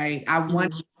myself, right? I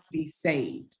wanted to be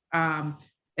saved. And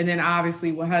then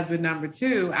obviously with husband number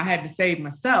 2, I had to save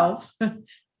myself,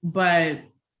 but,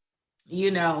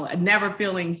 never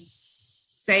feeling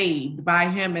saved by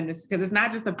him in this, because it's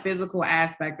not just a physical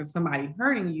aspect of somebody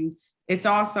hurting you, it's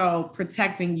also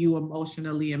protecting you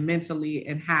emotionally and mentally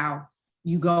and how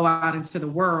you go out into the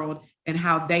world and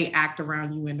how they act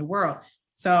around you in the world.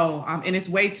 So, and it's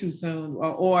way too soon,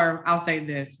 or I'll say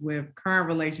this, with current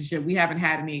relationship, we haven't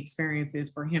had any experiences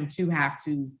for him to have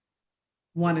to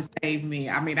want to save me.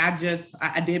 I mean, I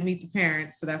did meet the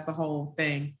parents, so that's the whole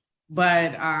thing.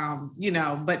 But,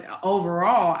 but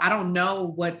overall, I don't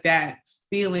know what that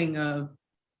feeling of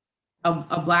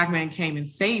a Black man came and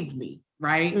saved me,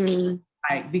 right? Mm-hmm.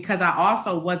 Like, because I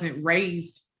also wasn't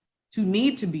raised to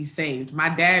need to be saved. My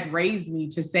dad raised me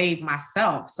to save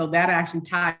myself. So that actually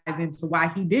ties into why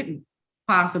he didn't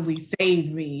possibly save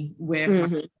me with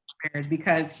my marriage,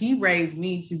 because he raised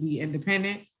me to be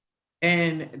independent.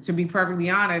 And to be perfectly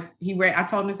honest, I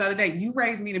told him this other day, you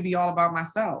raised me to be all about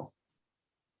myself.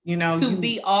 To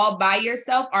be all by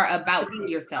yourself or about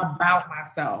yourself? About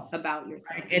myself. About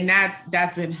yourself. And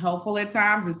that's been helpful at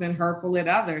times. It's been hurtful at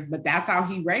others, but that's how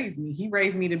he raised me. He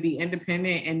raised me to be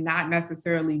independent and not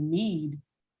necessarily need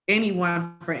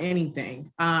anyone for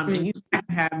anything. And you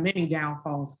have many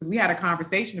downfalls, because we had a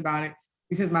conversation about it,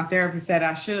 because my therapist said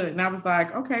I should. And I was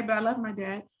like, okay, but I love my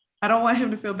dad. I don't want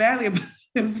him to feel badly about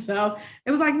himself.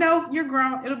 It was like, no, you're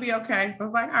grown. It'll be okay. So I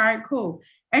was like, all right, cool.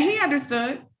 And he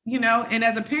understood. And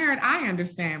as a parent, I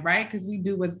understand, right? Because we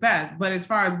do what's best. But as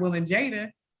far as Will and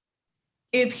Jada,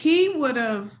 if he would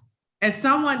have, as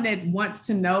someone that wants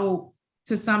to know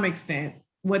to some extent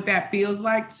what that feels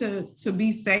like to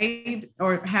be saved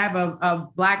or have a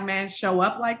Black man show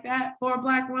up like that for a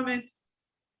Black woman,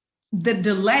 the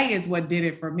delay is what did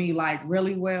it for me. Like,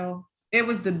 really, Will, there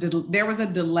was a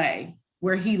delay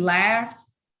where he laughed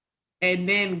and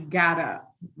then got up.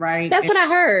 Right. That's what I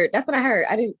heard.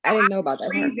 I didn't know about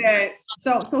that.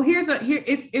 So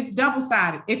it's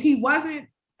double-sided. If he wasn't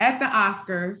at the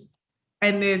Oscars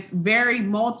and this very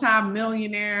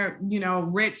multi-millionaire,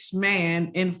 rich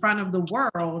man in front of the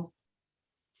world,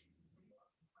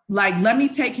 like, let me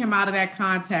take him out of that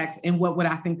context and what would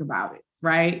I think about it?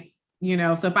 Right.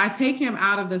 So if I take him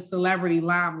out of the celebrity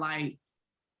limelight,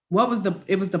 it was the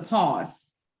pause.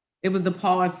 It was the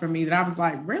pause for me that I was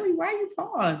like, really, why you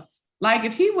pause? Like,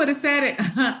 if he would have said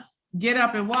it, get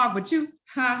up and walk, but you,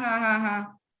 ha, ha, ha,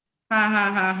 ha, ha,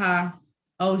 ha, ha, ha.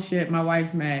 Oh shit, my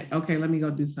wife's mad. Okay, let me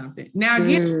go do something. Now,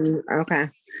 again, okay.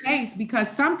 Case, because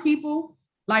some people,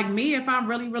 like me, if I'm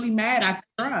really, really mad, I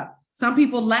tear up. Some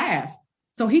people laugh.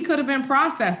 So he could have been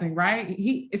processing, right?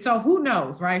 So who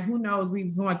knows, right? Who knows what he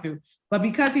was going through? But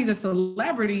because he's a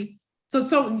celebrity, so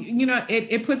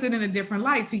it puts it in a different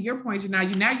light. To your point, now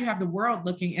you have the world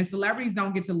looking, and celebrities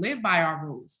don't get to live by our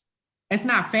rules. It's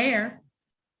not fair.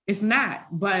 It's not.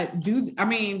 But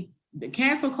the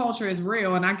cancel culture is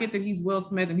real. And I get that he's Will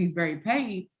Smith and he's very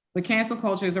paid, but cancel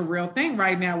culture is a real thing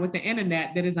right now with the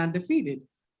internet that is undefeated.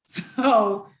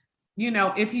 So,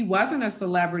 if he wasn't a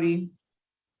celebrity,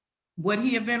 would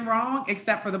he have been wrong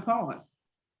except for the pause?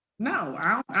 No,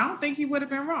 I don't think he would have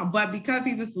been wrong. But because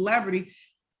he's a celebrity,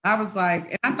 I was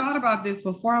like, and I thought about this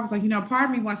before. I was like, part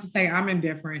of me wants to say I'm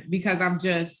indifferent because I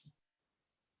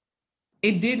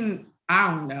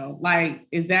don't know. Like,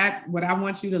 is that what I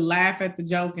want you to laugh at the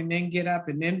joke and then get up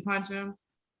and then punch him?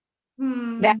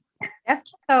 That's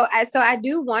so I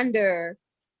do wonder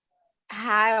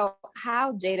how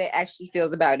Jada actually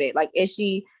feels about it. Like, is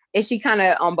she kind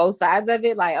of on both sides of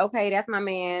it? Like, okay, that's my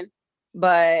man,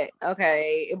 but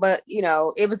okay, but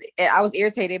I was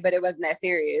irritated, but it wasn't that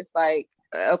serious. Like,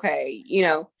 okay,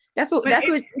 that's what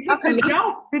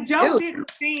the joke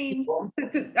didn't seem.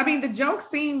 The joke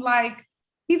seemed like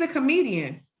he's a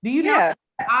comedian. Do you know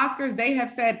at Oscars they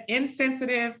have said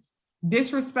insensitive,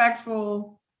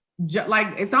 disrespectful,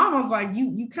 like it's almost like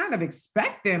you kind of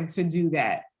expect them to do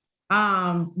that.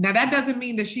 Now that doesn't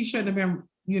mean that she shouldn't have been,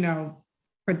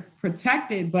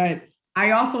 protected, but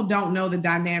I also don't know the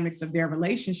dynamics of their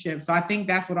relationship. So I think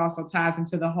that's what also ties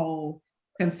into the whole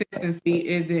consistency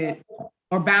is it,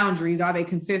 or boundaries, are they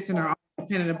consistent or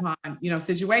dependent upon,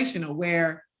 situational,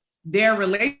 where their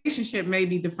relationship may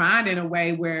be defined in a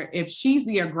way where if she's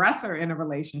the aggressor in a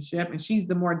relationship and she's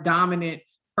the more dominant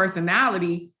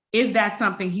personality, is that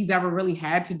something he's ever really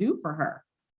had to do for her?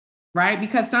 Right?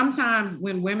 Because sometimes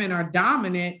when women are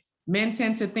dominant, men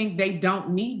tend to think they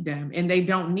don't need them and they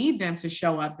don't need them to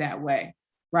show up that way.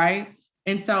 Right?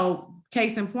 And so,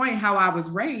 case in point, how I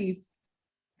was raised,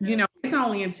 it's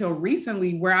only until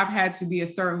recently where I've had to be a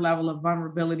certain level of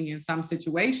vulnerability in some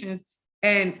situations.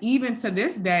 And even to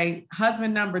this day,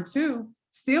 husband number 2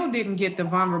 still didn't get the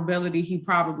vulnerability he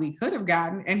probably could have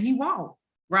gotten, and he won't,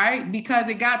 right? Because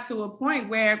it got to a point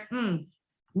where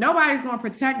nobody's going to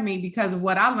protect me because of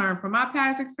what I learned from my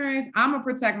past experience. I'm going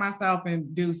to protect myself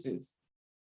in deuces.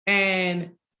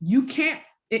 And you can't,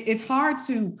 it's hard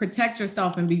to protect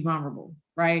yourself and be vulnerable,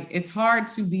 right? It's hard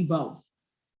to be both,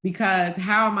 because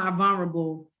how am I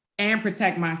vulnerable and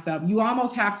protect myself? You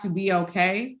almost have to be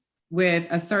okay with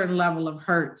a certain level of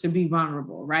hurt to be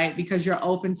vulnerable, right? Because you're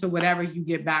open to whatever you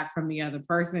get back from the other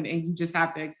person, and you just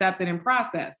have to accept it and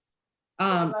process.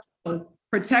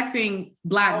 Protecting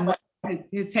Black women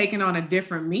has taken on a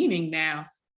different meaning now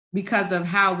because of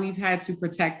how we've had to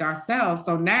protect ourselves.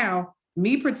 So now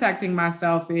me protecting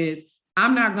myself is,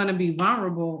 I'm not going to be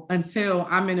vulnerable until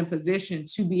I'm in a position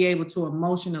to be able to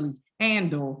emotionally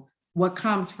handle what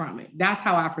comes from it. That's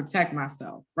how I protect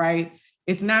myself, right?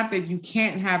 It's not that you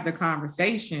can't have the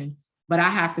conversation, but I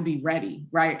have to be ready,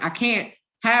 right? I can't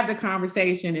have the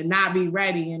conversation and not be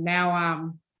ready, and now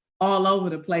I'm all over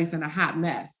the place in a hot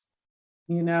mess,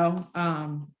 Yeah,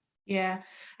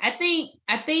 I think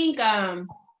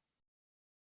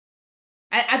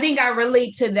I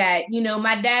relate to that.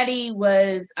 My daddy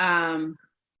was,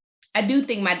 I do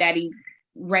think my daddy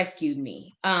rescued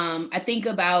me. I think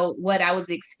about what I was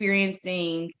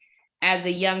experiencing as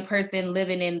a young person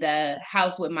living in the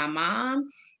house with my mom.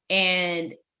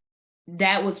 And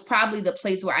that was probably the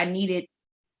place where I needed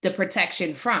the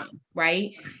protection from,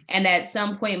 right? And at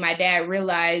some point, my dad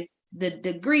realized the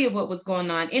degree of what was going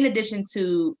on, in addition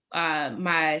to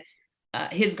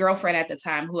his girlfriend at the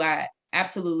time, who I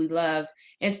absolutely love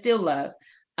and still love.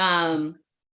 And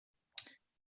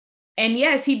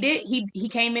yes, he did. He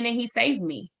came in and he saved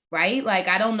me, right? Like,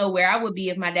 I don't know where I would be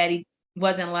if my daddy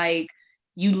wasn't like,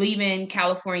 you leaving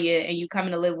California and you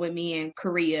coming to live with me in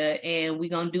Korea, and we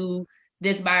gonna do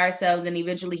this by ourselves. And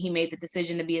eventually he made the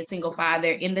decision to be a single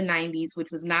father in the 90s, which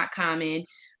was not common.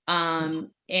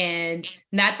 And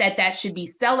not that should be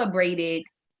celebrated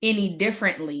any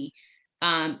differently.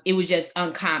 It was just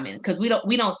uncommon, because we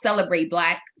don't celebrate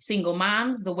Black single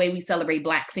moms the way we celebrate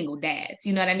Black single dads.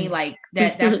 You know what I mean? Like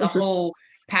that's a whole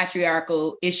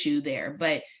patriarchal issue there.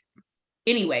 But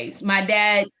anyways, my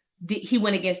dad, he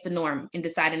went against the norm in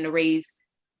deciding to raising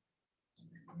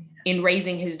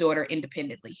his daughter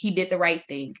independently. He did the right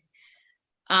thing.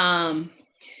 And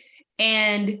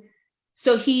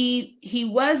so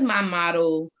he was my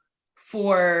model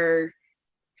for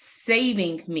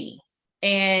saving me,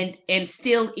 and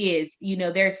still is.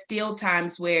 There's still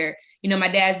times where, my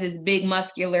dad's this big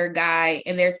muscular guy,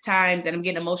 and there's times, and I'm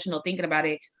getting emotional thinking about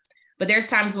it, but there's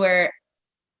times where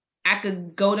I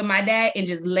could go to my dad and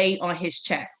just lay on his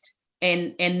chest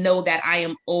and know that I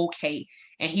am okay.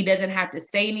 And he doesn't have to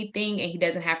say anything, and he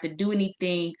doesn't have to do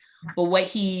anything. But what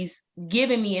he's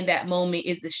given me in that moment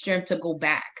is the strength to go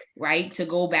back, right? To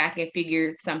go back and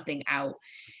figure something out.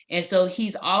 And so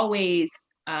he's always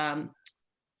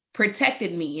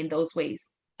protected me in those ways.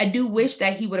 I do wish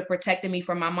that he would have protected me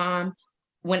from my mom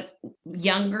when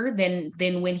younger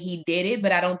than when he did it,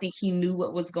 but I don't think he knew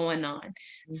what was going on.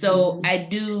 Mm-hmm. So I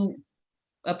do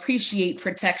appreciate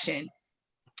protection.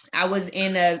 I was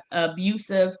in an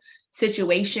abusive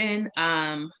situation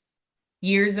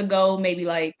years ago, maybe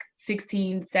like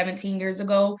 16, 17 years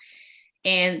ago.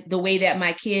 And the way that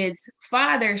my kid's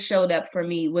father showed up for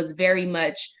me was very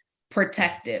much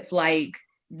protective. Like,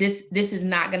 this is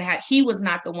not going to happen. He was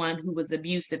not the one who was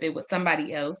abusive. It was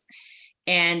somebody else.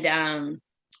 And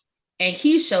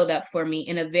he showed up for me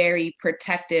in a very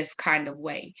protective kind of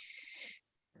way.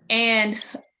 And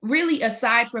really,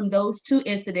 aside from those two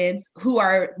incidents, who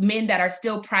are men that are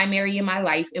still primary in my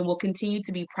life and will continue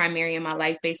to be primary in my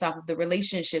life based off of the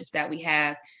relationships that we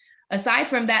have, aside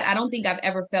from that, I don't think I've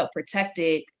ever felt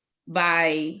protected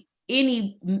by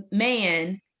any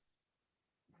man.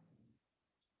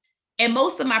 And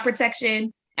most of my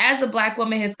protection as a Black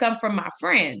woman has come from my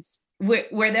friends,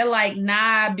 where they're like,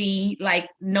 nah, B, like,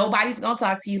 nobody's going to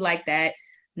talk to you like that.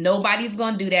 Nobody's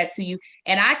going to do that to you.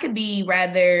 And I could be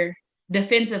rather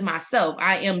defensive myself.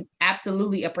 I am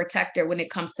absolutely a protector when it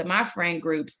comes to my friend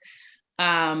groups.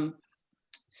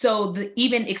 So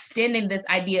even extending this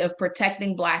idea of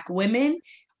protecting Black women,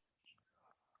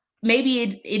 maybe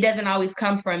it doesn't always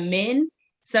come from men.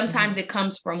 Sometimes it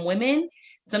comes from women.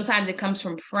 Sometimes it comes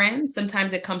from friends.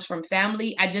 Sometimes it comes from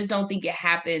family. I just don't think it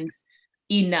happens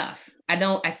enough.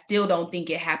 I still don't think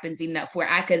it happens enough where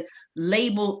I could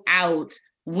label out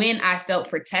when I felt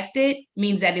protected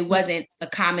means that it wasn't a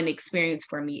common experience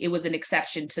for me. It was an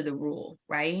exception to the rule,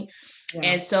 right? Yeah.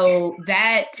 And so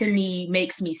that to me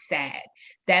makes me sad.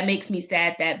 That makes me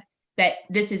sad that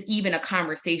this is even a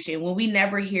conversation when we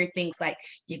never hear things like,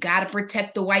 you got to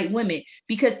protect the white women,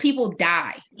 because people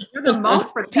die. You're the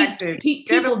most protected.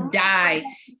 People die.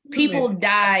 People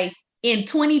die in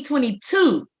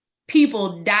 2022.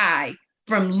 People die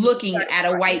from looking at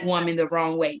a white woman the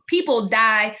wrong way. People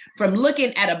die from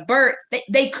looking at a bird.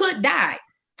 They could die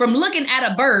from looking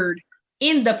at a bird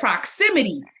in the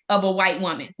proximity of a white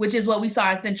woman, which is what we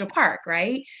saw in Central Park,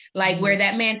 right? Like where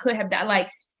that man could have died. Like,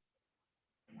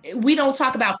 we don't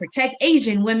talk about protect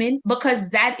Asian women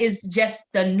because that is just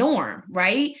the norm,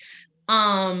 right?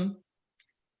 And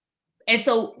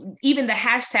so even the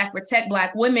hashtag protect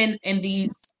Black women and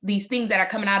these things that are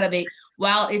coming out of it,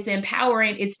 while it's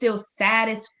empowering, it's still sad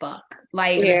as fuck.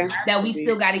 Like that we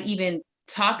still got to even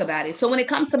talk about it. So when it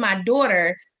comes to my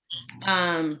daughter,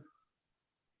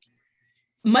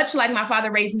 much like my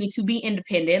father raised me to be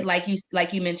independent, like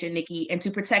you mentioned, Nikki, and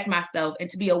to protect myself and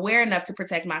to be aware enough to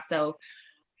protect myself,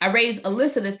 I raised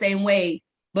Alyssa the same way,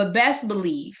 but best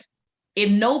believe if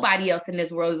nobody else in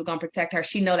this world is going to protect her,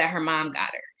 she know that her mom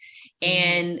got her.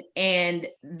 And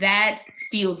that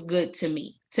feels good to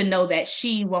me, to know that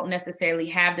she won't necessarily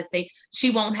have to say, she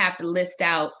won't have to list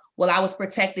out, well, I was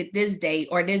protected this day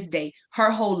or this day. Her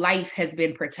whole life has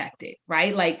been protected,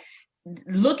 right? Like,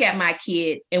 look at my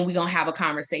kid and we're going to have a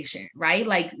conversation, right?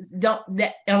 Like,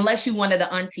 unless you one of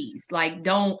the aunties, like,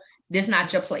 this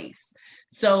not your place.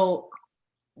 So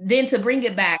then to bring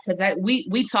it back, because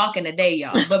we talking today,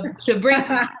 y'all, but to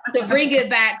bring it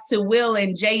back to Will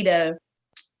and Jada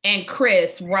and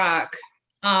Chris Rock,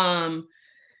 my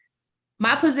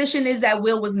position is that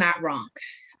Will was not wrong.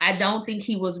 I don't think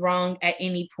he was wrong at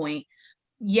any point.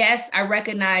 Yes, I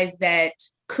recognize that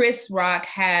Chris Rock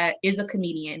is a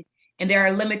comedian, and there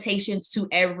are limitations to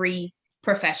every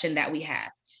profession that we have.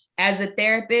 As a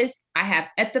therapist, I have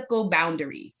ethical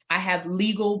boundaries. I have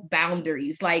legal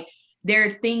boundaries. Like, there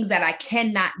are things that I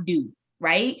cannot do,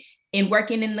 right? In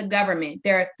working in the government,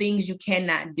 there are things you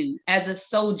cannot do. As a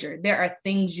soldier, there are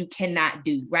things you cannot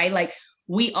do, right? Like,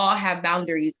 we all have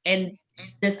boundaries. And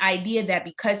this idea that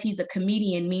because he's a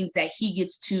comedian means that he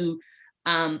gets to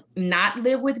not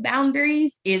live with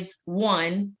boundaries is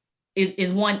one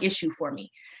issue for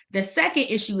me. The second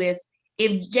issue is,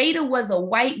 if Jada was a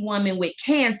white woman with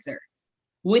cancer,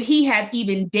 would he have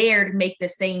even dared make the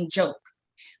same joke?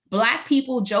 Black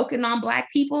people joking on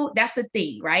Black people, that's a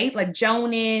thing, right? Like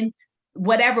joning,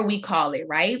 whatever we call it,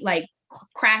 right? Like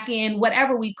cracking,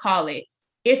 whatever we call it,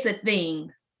 it's a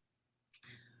thing.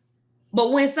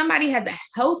 But when somebody has a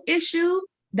health issue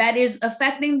that is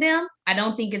affecting them, I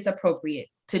don't think it's appropriate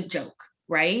to joke,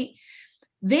 right?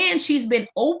 Then she's been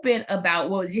open about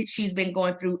what she's been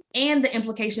going through and the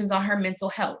implications on her mental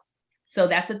health. So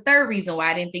that's the third reason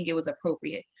why I didn't think it was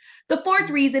appropriate. The fourth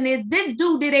reason is this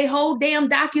dude did a whole damn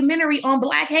documentary on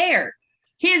Black hair.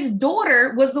 His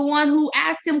daughter was the one who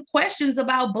asked him questions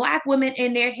about Black women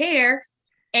and their hair.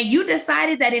 And you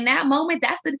decided that in that moment,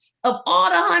 of all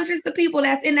the hundreds of people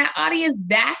that's in that audience,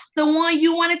 that's the one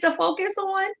you wanted to focus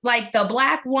on? Like the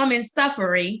Black woman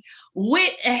suffering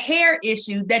with a hair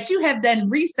issue that you have done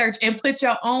research and put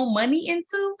your own money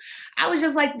into? I was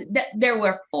just like, there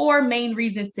were four main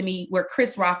reasons to me where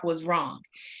Chris Rock was wrong.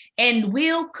 And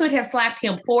Will could have slapped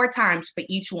him 4 times for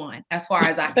each one, as far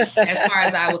as I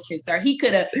was concerned. He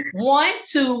could have 1,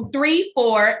 2, 3,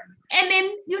 4. And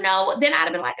then, then I'd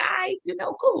have been like, all right,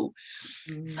 cool.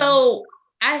 Mm-hmm. So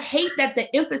I hate that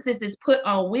the emphasis is put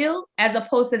on Will as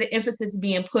opposed to the emphasis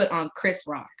being put on Chris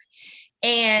Rock.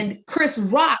 And Chris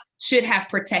Rock should have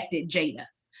protected Jada,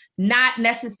 not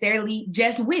necessarily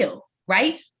just Will,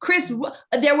 right?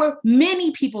 There were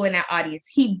many people in that audience.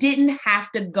 He didn't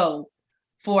have to go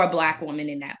for a Black woman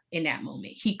in that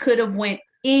moment. He could have went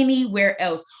anywhere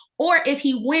else. Or if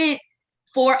he went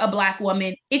for a Black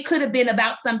woman, it could have been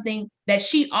about something that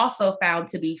she also found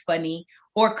to be funny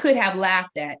or could have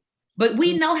laughed at. But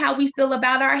we know how we feel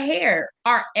about our hair,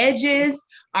 our edges,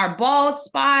 our bald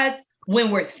spots,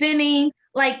 when we're thinning.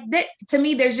 Like that, to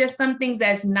me, there's just some things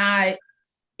that's not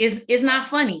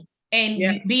funny.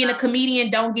 And being a comedian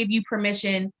don't give you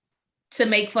permission to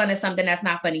make fun of something that's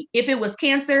not funny. If it was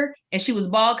cancer and she was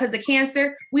bald because of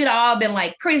cancer, we'd all been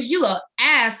like, Chris, you an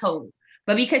asshole.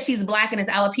 But because she's Black and it's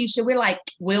alopecia, we're like,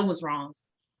 Will was wrong.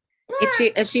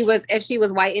 If she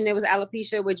was white and it was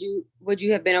alopecia, would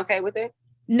you have been okay with it?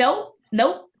 Nope,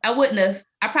 I wouldn't have.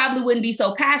 I probably wouldn't be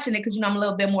so passionate because, I'm a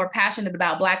little bit more passionate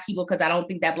about Black people because I don't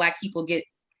think that Black people get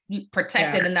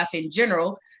protected enough in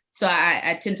general. So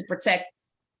I tend to protect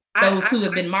those who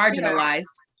have been marginalized.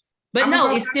 But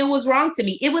no, it still was wrong to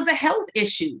me. It was a health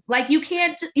issue. Like you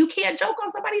can't joke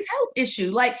on somebody's health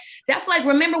issue. Like that's like,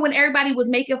 remember when everybody was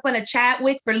making fun of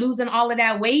Chadwick for losing all of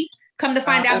that weight? Come to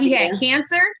find out he had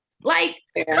cancer. Like,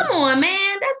 come on,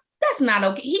 man. That's not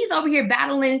okay. He's over here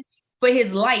battling for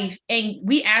his life, and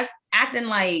we acting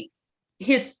like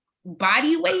his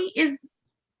body weight is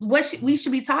what we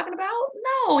should be talking about.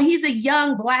 No, he's a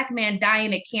young Black man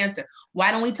dying of cancer.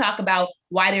 Why don't we talk about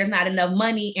why there's not enough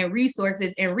money and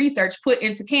resources and research put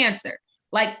into cancer?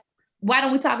 Like, why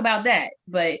don't we talk about that?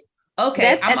 But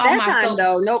okay, at that time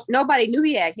though, nobody knew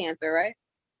he had cancer, right?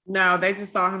 No, they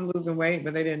just saw him losing weight,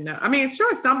 but they didn't know. I mean,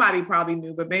 sure, somebody probably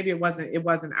knew, but maybe it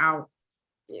wasn't out.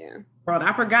 Yeah. Bro,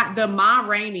 I forgot the Ma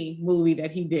Rainey movie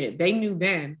that he did. They knew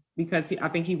then because I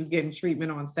think he was getting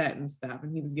treatment on set and stuff,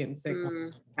 and he was getting sick.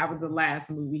 That was the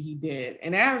last movie he did,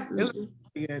 and it was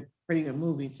a pretty good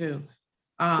movie too.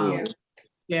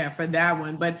 Yeah, for that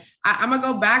one. But I'm gonna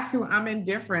go back to I'm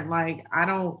indifferent. Like I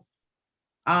don't,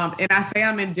 and I say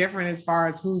I'm indifferent as far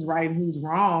as who's right and who's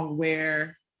wrong.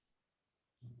 Where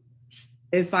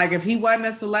it's like if he wasn't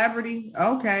a celebrity,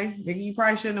 okay, you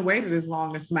probably shouldn't have waited as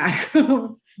long to smack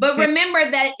him. But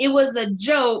remember that it was a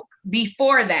joke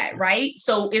before that, right?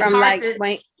 So it's from hard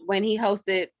like to when he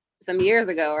hosted some years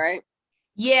ago, right?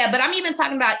 Yeah, but I'm even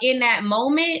talking about in that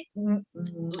moment.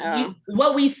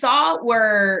 What we saw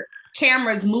were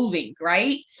cameras moving,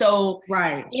 right? So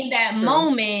in that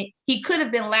moment, he could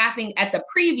have been laughing at the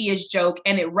previous joke,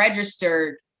 and it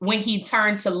registered when he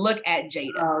turned to look at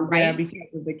Jada, right? Yeah,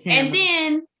 because of the camera. And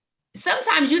then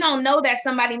sometimes you don't know that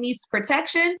somebody needs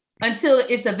protection until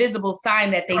it's a visible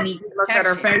sign that they need protection. Looked at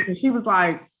her face and she was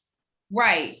like,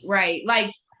 right.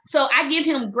 Like, so I give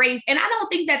him grace, and I don't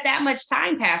think that much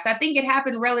time passed. I think it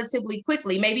happened relatively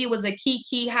quickly. Maybe it was a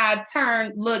key high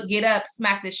turn, look, get up,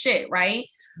 smack the shit, right?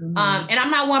 And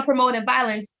I'm not one promoting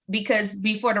violence because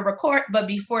before the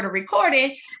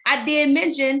recording, I did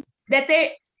mention that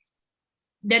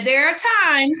there are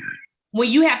times when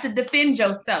you have to defend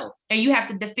yourself and you have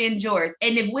to defend yours.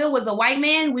 And if Will was a white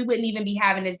man, we wouldn't even be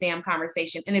having this damn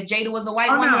conversation. And if Jada was a white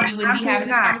woman, we wouldn't be having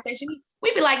this conversation.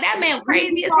 We'd be like, that man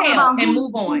crazy as hell, and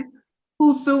move on.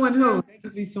 Who's suing who? They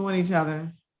just be suing each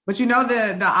other. But the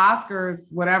Oscars,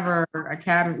 whatever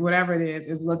Academy, whatever it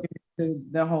is looking into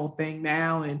the whole thing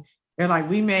now. And they're like,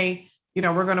 we're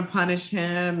going to punish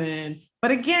him.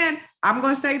 But again, I'm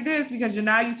going to say this because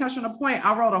now you touched on a point.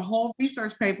 I wrote a whole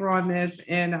research paper on this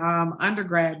in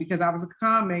undergrad because I was a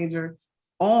comm major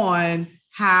on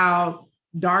how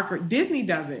darker Disney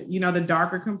does it. The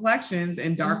darker complexions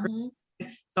and darker.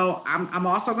 So I'm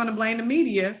also going to blame the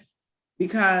media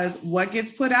because what gets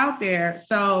put out there.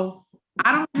 So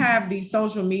I don't have these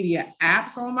social media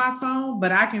apps on my phone,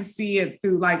 but I can see it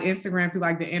through like Instagram, through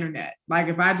like the internet. Like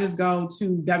if I just go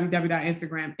to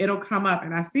www.instagram, it'll come up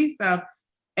and I see stuff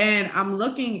and I'm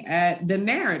looking at the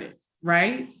narrative,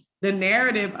 right? The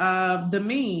narrative of the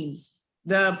memes,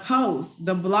 the posts,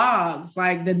 the blogs,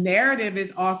 like the narrative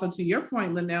is also, to your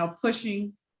point, Linnell,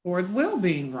 pushing towards Will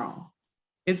being wrong.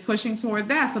 It's pushing towards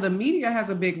that. So the media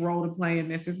has a big role to play in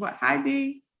this. Is what hi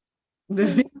D.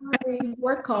 Sorry,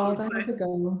 work calls. I have to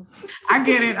go. I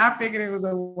get it. I figured it was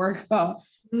a work call.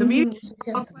 The media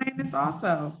is playing this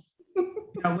also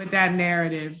with that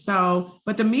narrative. So,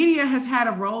 but the media has had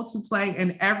a role to play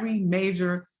in every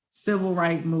major civil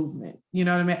rights movement. You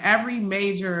know what I mean? Every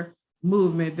major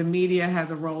movement, the media has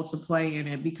a role to play in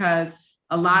it because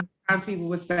a lot of times people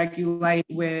would speculate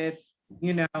with,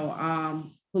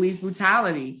 police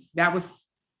brutality that was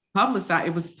publicized.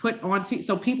 It was put on TV,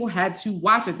 so people had to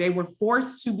watch it. They were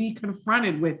forced to be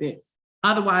confronted with it.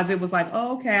 Otherwise, it was like,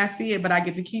 oh, okay, I see it, but I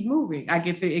get to keep moving. I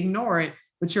get to ignore it,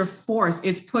 but you're forced.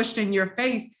 It's pushed in your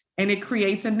face, and it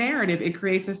creates a narrative. It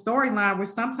creates a storyline which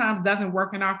sometimes doesn't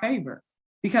work in our favor.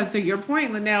 Because to your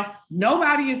point, Linnell,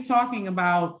 nobody is talking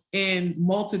about in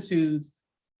multitudes.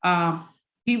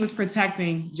 He was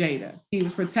protecting Jada. He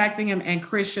was protecting him, and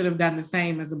Chris should have done the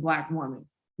same as a Black woman.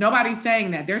 Nobody's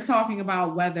saying that. They're talking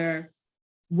about whether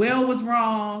Will was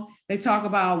wrong. They talk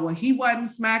about when he wasn't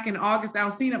smacking August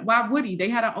Alsina. Why would he? They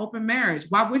had an open marriage.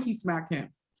 Why would he smack him?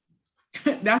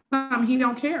 That's something he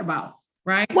don't care about,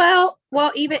 right? Well,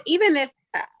 even if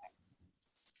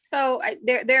so,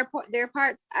 there are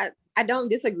parts I don't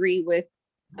disagree with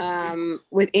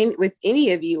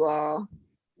any of you all.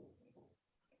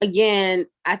 again,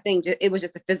 I think it was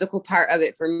just the physical part of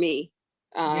it for me.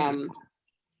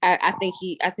 I think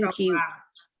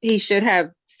he should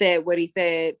have said what he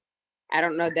said. I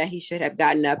don't know that he should have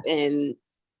gotten up and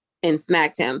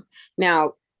smacked him.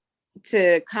 Now,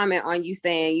 to comment on you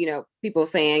saying, you know, people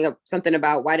saying something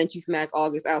about why didn't you smack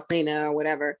August Alsina or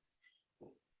whatever.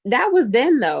 That was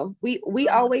then though. We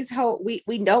always hope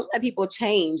we don't let people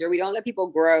change or we don't let people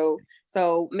grow.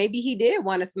 So maybe he did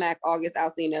want to smack August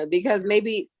Alsina because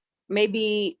maybe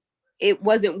it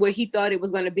wasn't what he thought it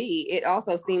was going to be. It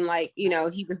also seemed like, you know,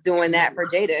 he was doing that for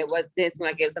Jada. It didn't seem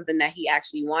like it was something that he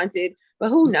actually wanted, but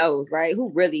who knows, right?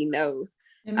 Who really knows?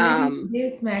 And maybe he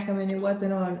did smack him and it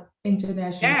wasn't on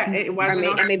international TV. It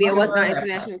wasn't maybe it wasn't on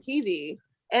international TV.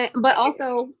 But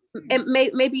also,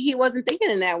 maybe he wasn't thinking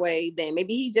in that way then.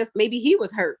 Maybe he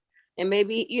was hurt. And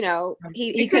maybe, you know,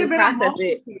 he couldn't process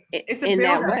it in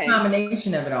that way.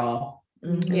 Combination of it all.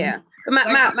 Mm-hmm. Yeah. But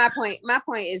my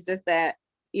point is just that,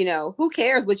 you know, who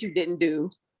cares what you didn't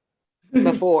do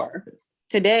before?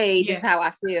 Today, this is how I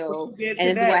feel. And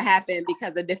this is what happened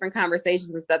because of different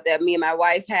conversations and stuff that me and my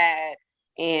wife had.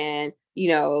 And, you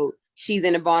know, she's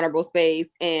in a vulnerable space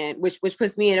and which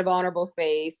puts me in a vulnerable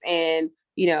space. And,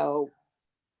 you know,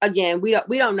 again, we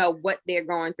don't know what they're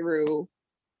going through,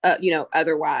 you know,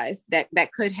 otherwise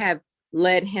that could have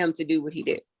led him to do what he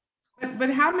did.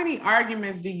 But how many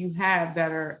arguments do you have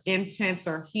that are intense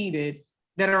or heated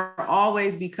that are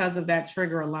always because of that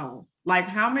trigger alone? Like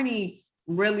how many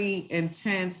really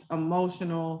intense,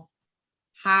 emotional,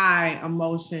 high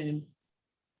emotion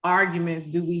arguments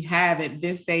do we have at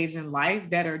this stage in life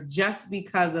that are just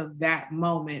because of that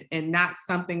moment and not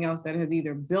something else that has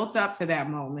either built up to that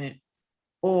moment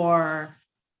or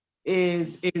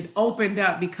is opened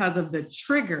up because of the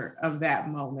trigger of that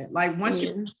moment? Like once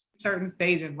you reach a certain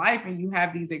stage in life and you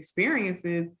have these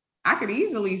experiences, I could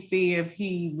easily see if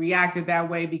he reacted that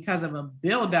way because of a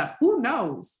buildup. Who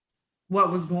knows what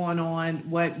was going on,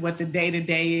 what the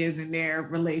day-to-day is in their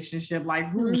relationship. Like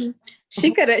who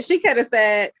she could have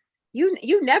said,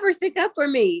 you never stick up for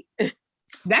me. Or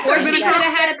she could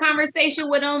have had a conversation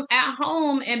with him at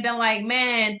home and been like,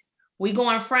 man, we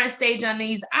going front stage on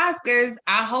these Oscars.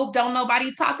 I hope don't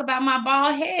nobody talk about my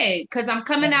bald head because I'm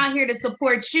coming out here to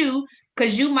support you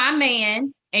because you my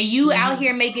man and you out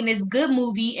here making this good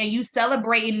movie and you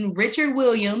celebrating Richard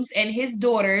Williams and his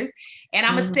daughters. And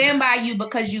I'm going to stand by you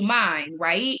because you mine,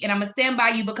 right? And I'm going to stand by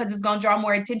you because it's going to draw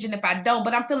more attention if I don't.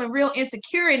 But I'm feeling real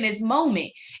insecure in this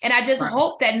moment. And I just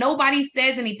hope that nobody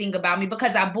says anything about me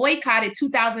because I boycotted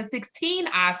 2016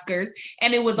 Oscars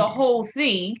and it was a whole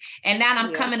thing. And now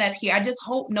I'm coming up here. I just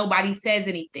hope nobody says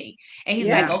anything. And he's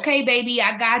like, okay, baby,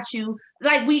 I got you.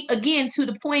 Like again, to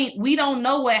the point, we don't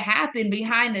know what happened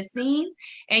behind the scenes.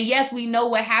 And yes, we know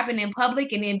what happened in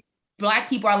public. And then Black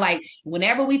people are like,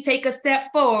 whenever we take a step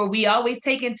forward, we always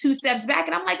taking 2 steps back.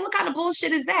 And I'm like, what kind of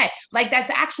bullshit is that? Like,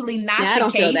 that's actually not the case. I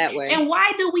don't feel that way. And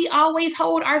why do we always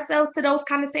hold ourselves to those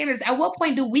kind of standards? At what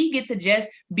point do we get to just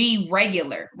be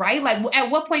regular, right? Like,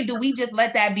 at what point do we just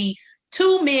let that be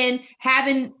 2 men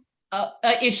having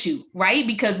a issue, right?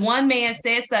 Because one man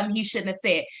said something he shouldn't have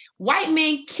said. White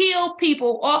men kill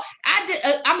people. Or I'm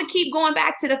going to keep going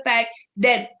back to the fact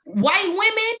that white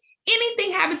women,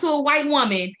 anything happen to a white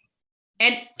woman,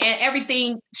 and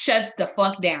everything shuts the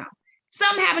fuck down.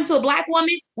 Something happened to a Black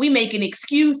woman, we making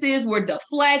excuses, we're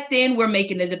deflecting, we're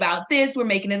making it about this, we're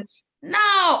making it. No,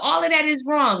 all of that is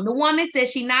wrong. The woman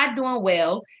says she's not doing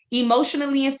well,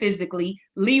 emotionally and physically.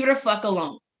 Leave her the fuck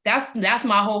alone. That's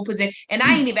my whole position. And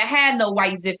I ain't even had no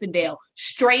white Zinfandel.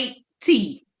 Straight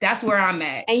tea. That's where I'm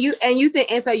at. And you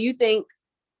think, and so you think,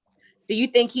 do you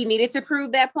think he needed to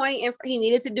prove that point and he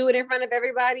needed to do it in front of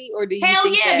everybody? Or do you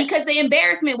think because the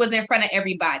embarrassment was in front of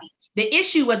everybody. The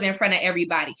issue was in front of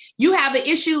everybody. You have an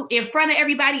issue in front of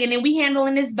everybody and then we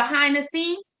handling this behind the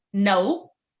scenes?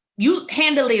 No. You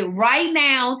handle it right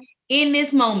now in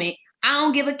this moment. I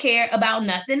don't give a care about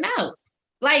nothing else.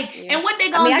 Like, and what they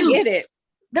gonna do? I get it.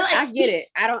 Like, I get it.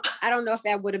 I don't know if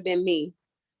that would have been me.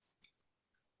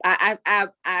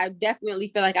 I definitely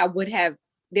feel like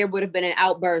there would have been an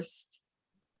outburst.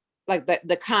 Like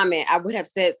the comment, I would have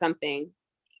said something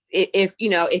if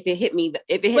it hit me. But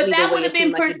that would have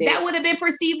been that would have been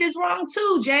perceived as wrong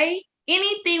too, Jay.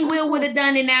 Anything Will would have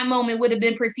done in that moment would have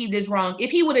been perceived as wrong.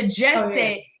 If he would have just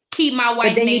said, "Keep my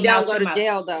white name out your mouth." But then you don't go to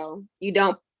jail, though.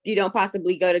 You don't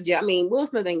possibly go to jail. I mean, Will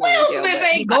Smith ain't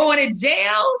going to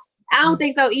jail. I don't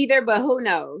think so either, but who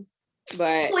knows?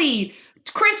 But please,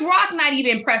 Chris Rock not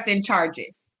even pressing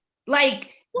charges.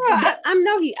 Like. Well, I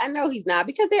know he's not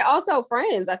because they're also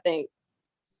friends, I think.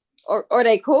 Or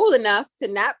they cool enough to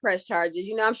not press charges.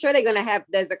 You know, I'm sure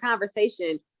there's a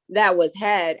conversation that was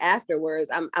had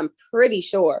afterwards. I'm pretty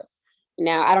sure.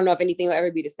 Now, I don't know if anything will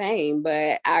ever be the same,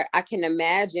 but I can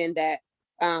imagine that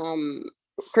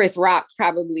Chris Rock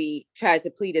probably tried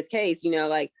to plead his case,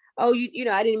 like, oh,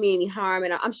 I didn't mean any harm.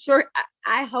 And I'm sure,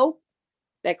 I hope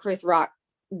that Chris Rock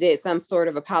did some sort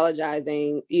of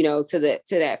apologizing, to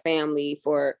that family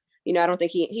for, I don't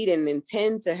think he didn't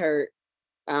intend to hurt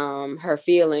her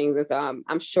feelings. And so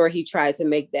I'm sure he tried to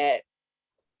make that,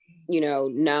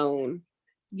 known.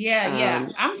 Yeah,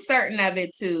 I'm certain of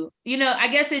it too. I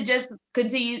guess it just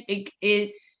continues.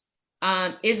 It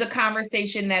is a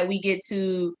conversation that we get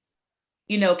to,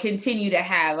 continue to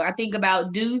have. I think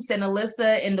about Deuce and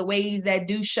Alyssa and the ways that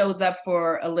Deuce shows up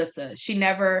for Alyssa.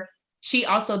 She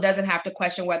also doesn't have to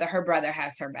question whether her brother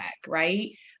has her back,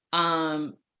 right?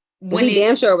 When he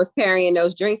damn sure was carrying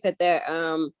those drinks at that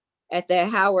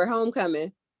Howard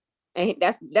homecoming, and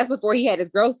that's before he had his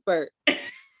growth spurt.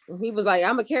 And he was like,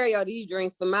 "I'm gonna carry all these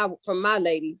drinks for my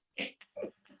ladies."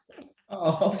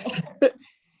 Oh,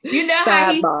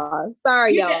 Sidebar.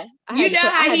 Sorry, y'all. I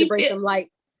had to bring some light.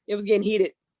 It was getting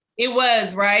heated. It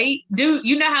was, right? Dude,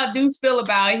 you know how Deuce feel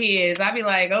about his. I'd be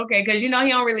like, okay, because he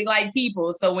don't really like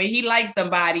people. So when he likes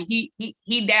somebody,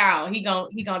 he down. He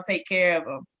gonna take care of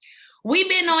them. We've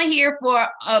been on here for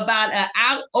about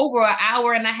over an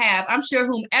hour and a half. I'm sure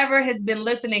whomever has been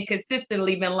listening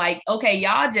consistently been like, okay,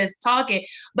 y'all just talking.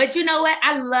 But you know what?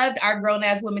 I loved our grown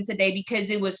ass women today because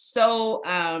it was so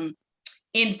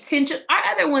intentional. Our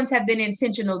other ones have been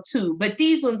intentional too, but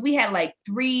these ones we had like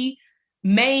 3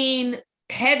 main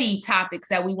heavy topics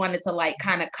that we wanted to like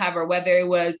kind of cover, whether it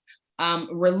was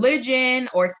religion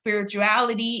or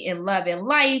spirituality and love and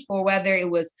life, or whether it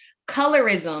was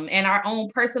colorism and our own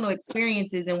personal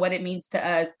experiences and what it means to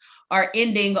us, are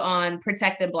ending on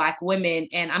protecting Black women.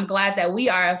 And I'm glad that we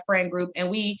are a friend group and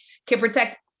we can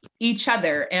protect each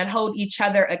other and hold each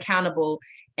other accountable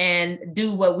and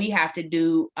do what we have to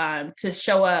do to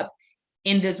show up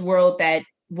in this world that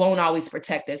won't always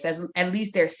protect us. As at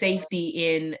least there's safety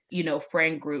in,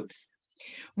 friend groups.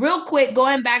 Real quick,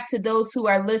 going back to those who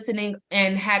are listening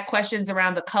and had questions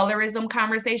around the colorism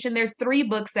conversation, there's 3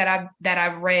 books that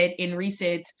I've read in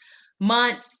recent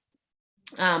months.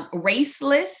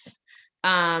 Raceless,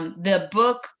 the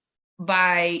book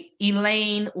by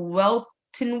Elaine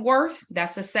Weltenworth,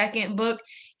 that's the second book,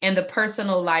 and The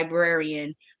Personal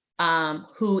Librarian,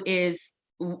 who is,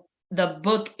 the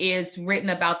book is written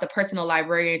about the personal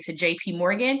librarian to J.P.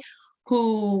 Morgan,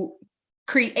 who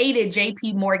created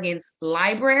J.P. Morgan's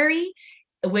library,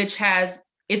 it's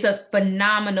a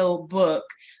phenomenal book.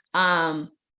 And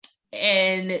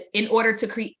in order to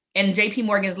create, and J.P.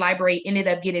 Morgan's library ended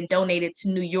up getting donated to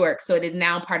New York. So it is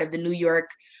now part of the New York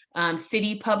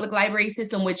City public library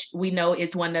system, which we know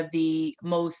is one of the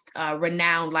most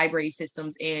renowned library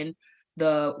systems in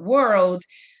the world.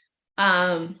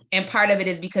 And part of it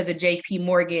is because of J.P.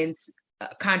 Morgan's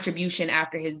contribution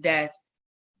after his death.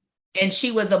 And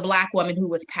she was a Black woman who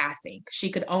was passing.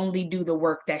 She could only do the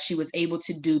work that she was able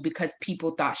to do because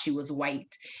people thought she was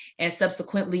white. And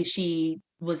subsequently, she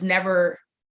was never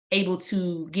able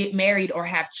to get married or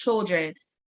have children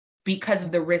because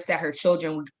of the risk that her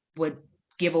children would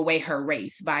give away her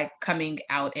race by coming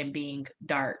out and being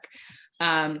dark.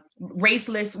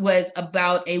 Raceless was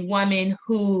about a woman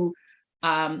who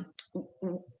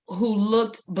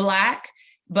looked Black,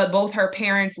 but both her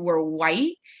parents were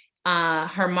white.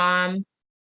 Her mom,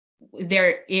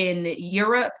 they're in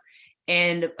Europe,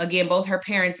 and again, both her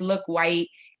parents look white,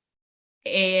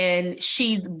 and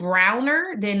she's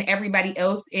browner than everybody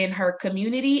else in her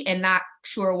community and not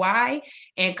sure why.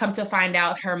 And come to find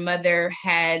out, her mother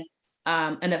had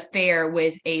an affair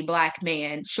with a Black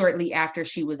man shortly after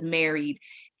she was married,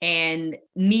 and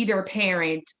neither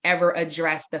parent ever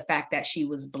addressed the fact that she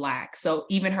was Black. So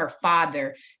even her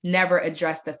father never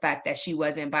addressed the fact that she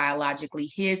wasn't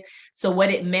biologically his. So what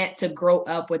it meant to grow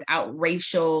up without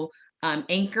racial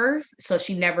anchors. So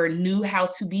she never knew how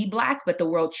to be Black, but the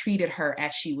world treated her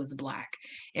as she was Black.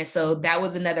 And so that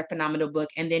was another phenomenal book.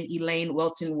 And then Elaine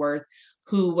Weltenworth,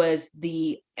 who was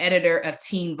the editor of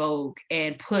Teen Vogue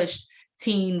and pushed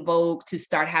Teen Vogue to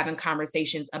start having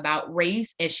conversations about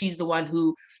race. And she's the one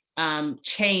who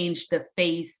changed the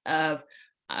face of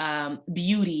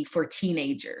beauty for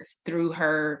teenagers through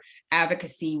her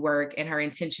advocacy work and her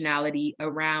intentionality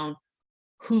around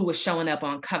who was showing up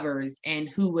on covers and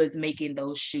who was making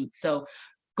those shoots. So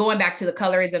going back to the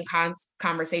colorism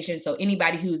conversation, so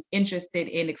anybody who's interested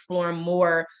in exploring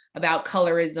more about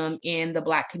colorism in the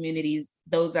Black communities,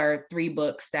 those are 3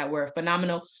 books that were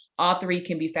phenomenal. All 3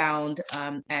 can be found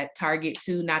at Target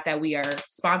too. Not that we are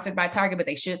sponsored by Target, but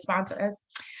they should sponsor us.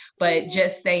 But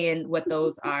just saying what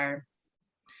those are.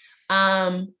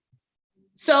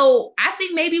 So I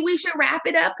think maybe we should wrap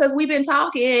it up because we've been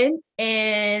talking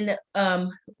and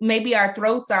maybe our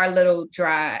throats are a little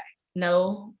dry.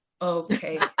 No?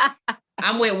 Okay.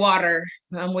 I'm with water.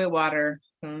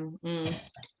 Mm-mm.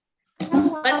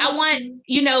 But I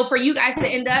want, for you guys to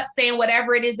end up saying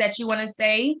whatever it is that you want to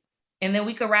say, and then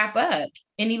we could wrap up.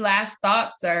 Any last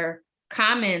thoughts or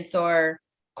comments or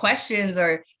questions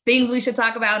or things we should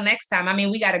talk about next time? I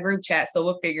mean, we got a group chat, so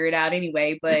we'll figure it out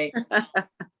anyway, but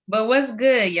what's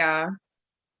good, y'all?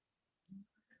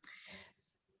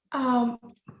 Well,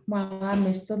 I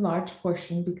missed a large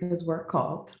portion because we're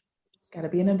called. Got to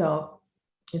be an adult.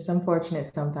 It's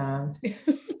unfortunate sometimes.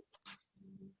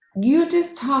 You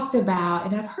just talked about,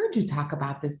 and I've heard you talk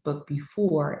about this book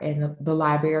before, and the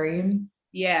librarian.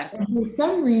 Yeah. And for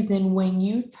some reason, when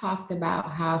you talked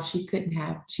about how she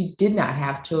did not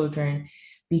have children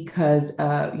because,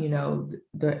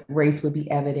 the race would be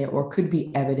evident or could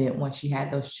be evident once she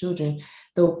had those children,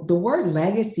 the word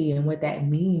legacy and what that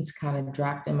means kind of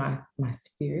dropped in my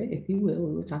spirit, if you will.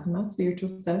 We were talking about spiritual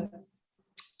stuff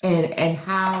and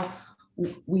how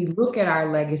we look at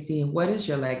our legacy. And what is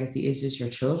your legacy? Is this your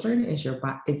children? Is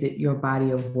it your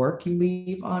body of work you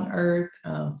leave on earth?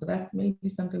 So that's maybe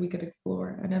something we could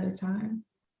explore another time.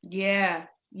 Yeah.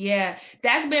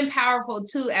 That's been powerful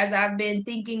too, as I've been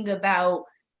thinking about,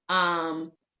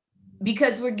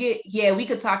 because we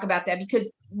could talk about that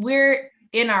because we're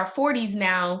in our 40s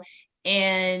now,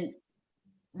 and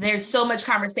there's so much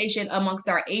conversation amongst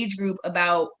our age group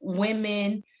about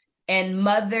women and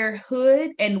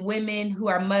motherhood, and women who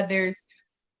are mothers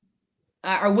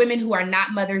or women who are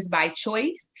not mothers by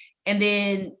choice, and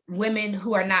then women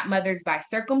who are not mothers by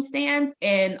circumstance,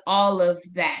 and all of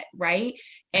that, right?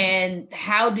 And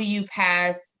how do you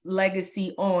pass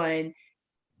legacy on?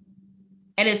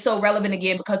 And it's so relevant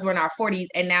again because we're in our 40s,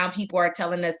 and now people are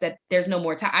telling us that there's no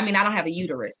more time. I mean, I don't have a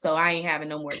uterus, so I ain't having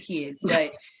no more kids,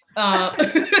 but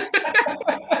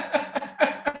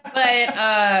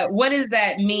but what does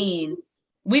that mean?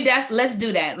 Let's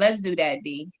do that,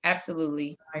 D.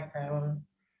 Absolutely.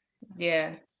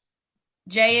 Yeah.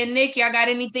 Jay and Nick, y'all got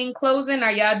anything closing? Or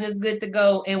y'all just good to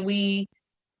go and we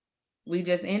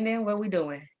just ending? What we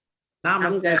doing?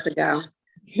 I'm good to go.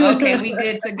 Okay, we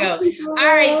good to go. All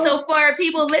right, so for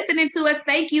people listening to us,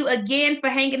 thank you again for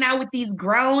hanging out with these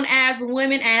grown ass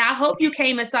women, and I hope you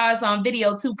came and saw us on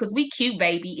video too, because we cute,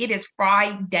 baby. It is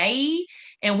Friday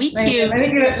and we cute. Let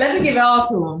me give it all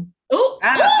to them. Ooh,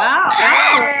 Ow.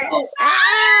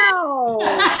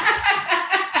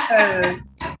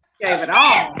 Gave it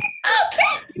all.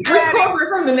 Okay. We're corporate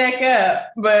from the neck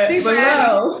up, but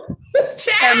below.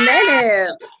 A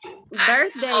minute.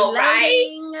 Birthday Right.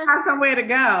 Got somewhere to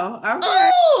go. Okay.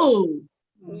 Ooh.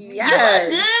 Yes.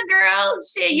 You look good, girl.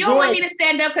 Shit, you don't want me to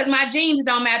stand up because my jeans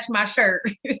don't match my shirt.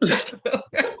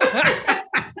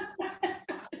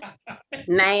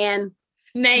 Nan.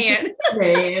 So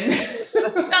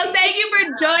thank you for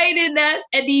joining us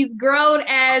and these grown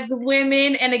as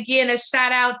women. And again, a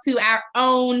shout out to our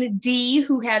own D,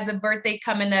 who has a birthday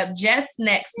coming up just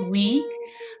next week.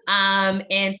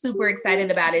 And super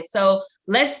excited about it. So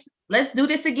let's do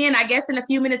this again, I guess, in a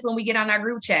few minutes when we get on our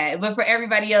group chat. But for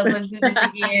everybody else, let's do this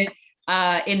again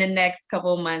in the next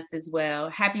couple of months as well.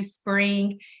 Happy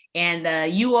spring.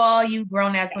 And you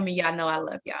grown ass women, y'all know I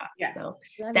love y'all. Yes. So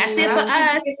Love that's you. it for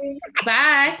us.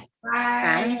 Bye.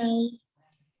 Bye. Bye.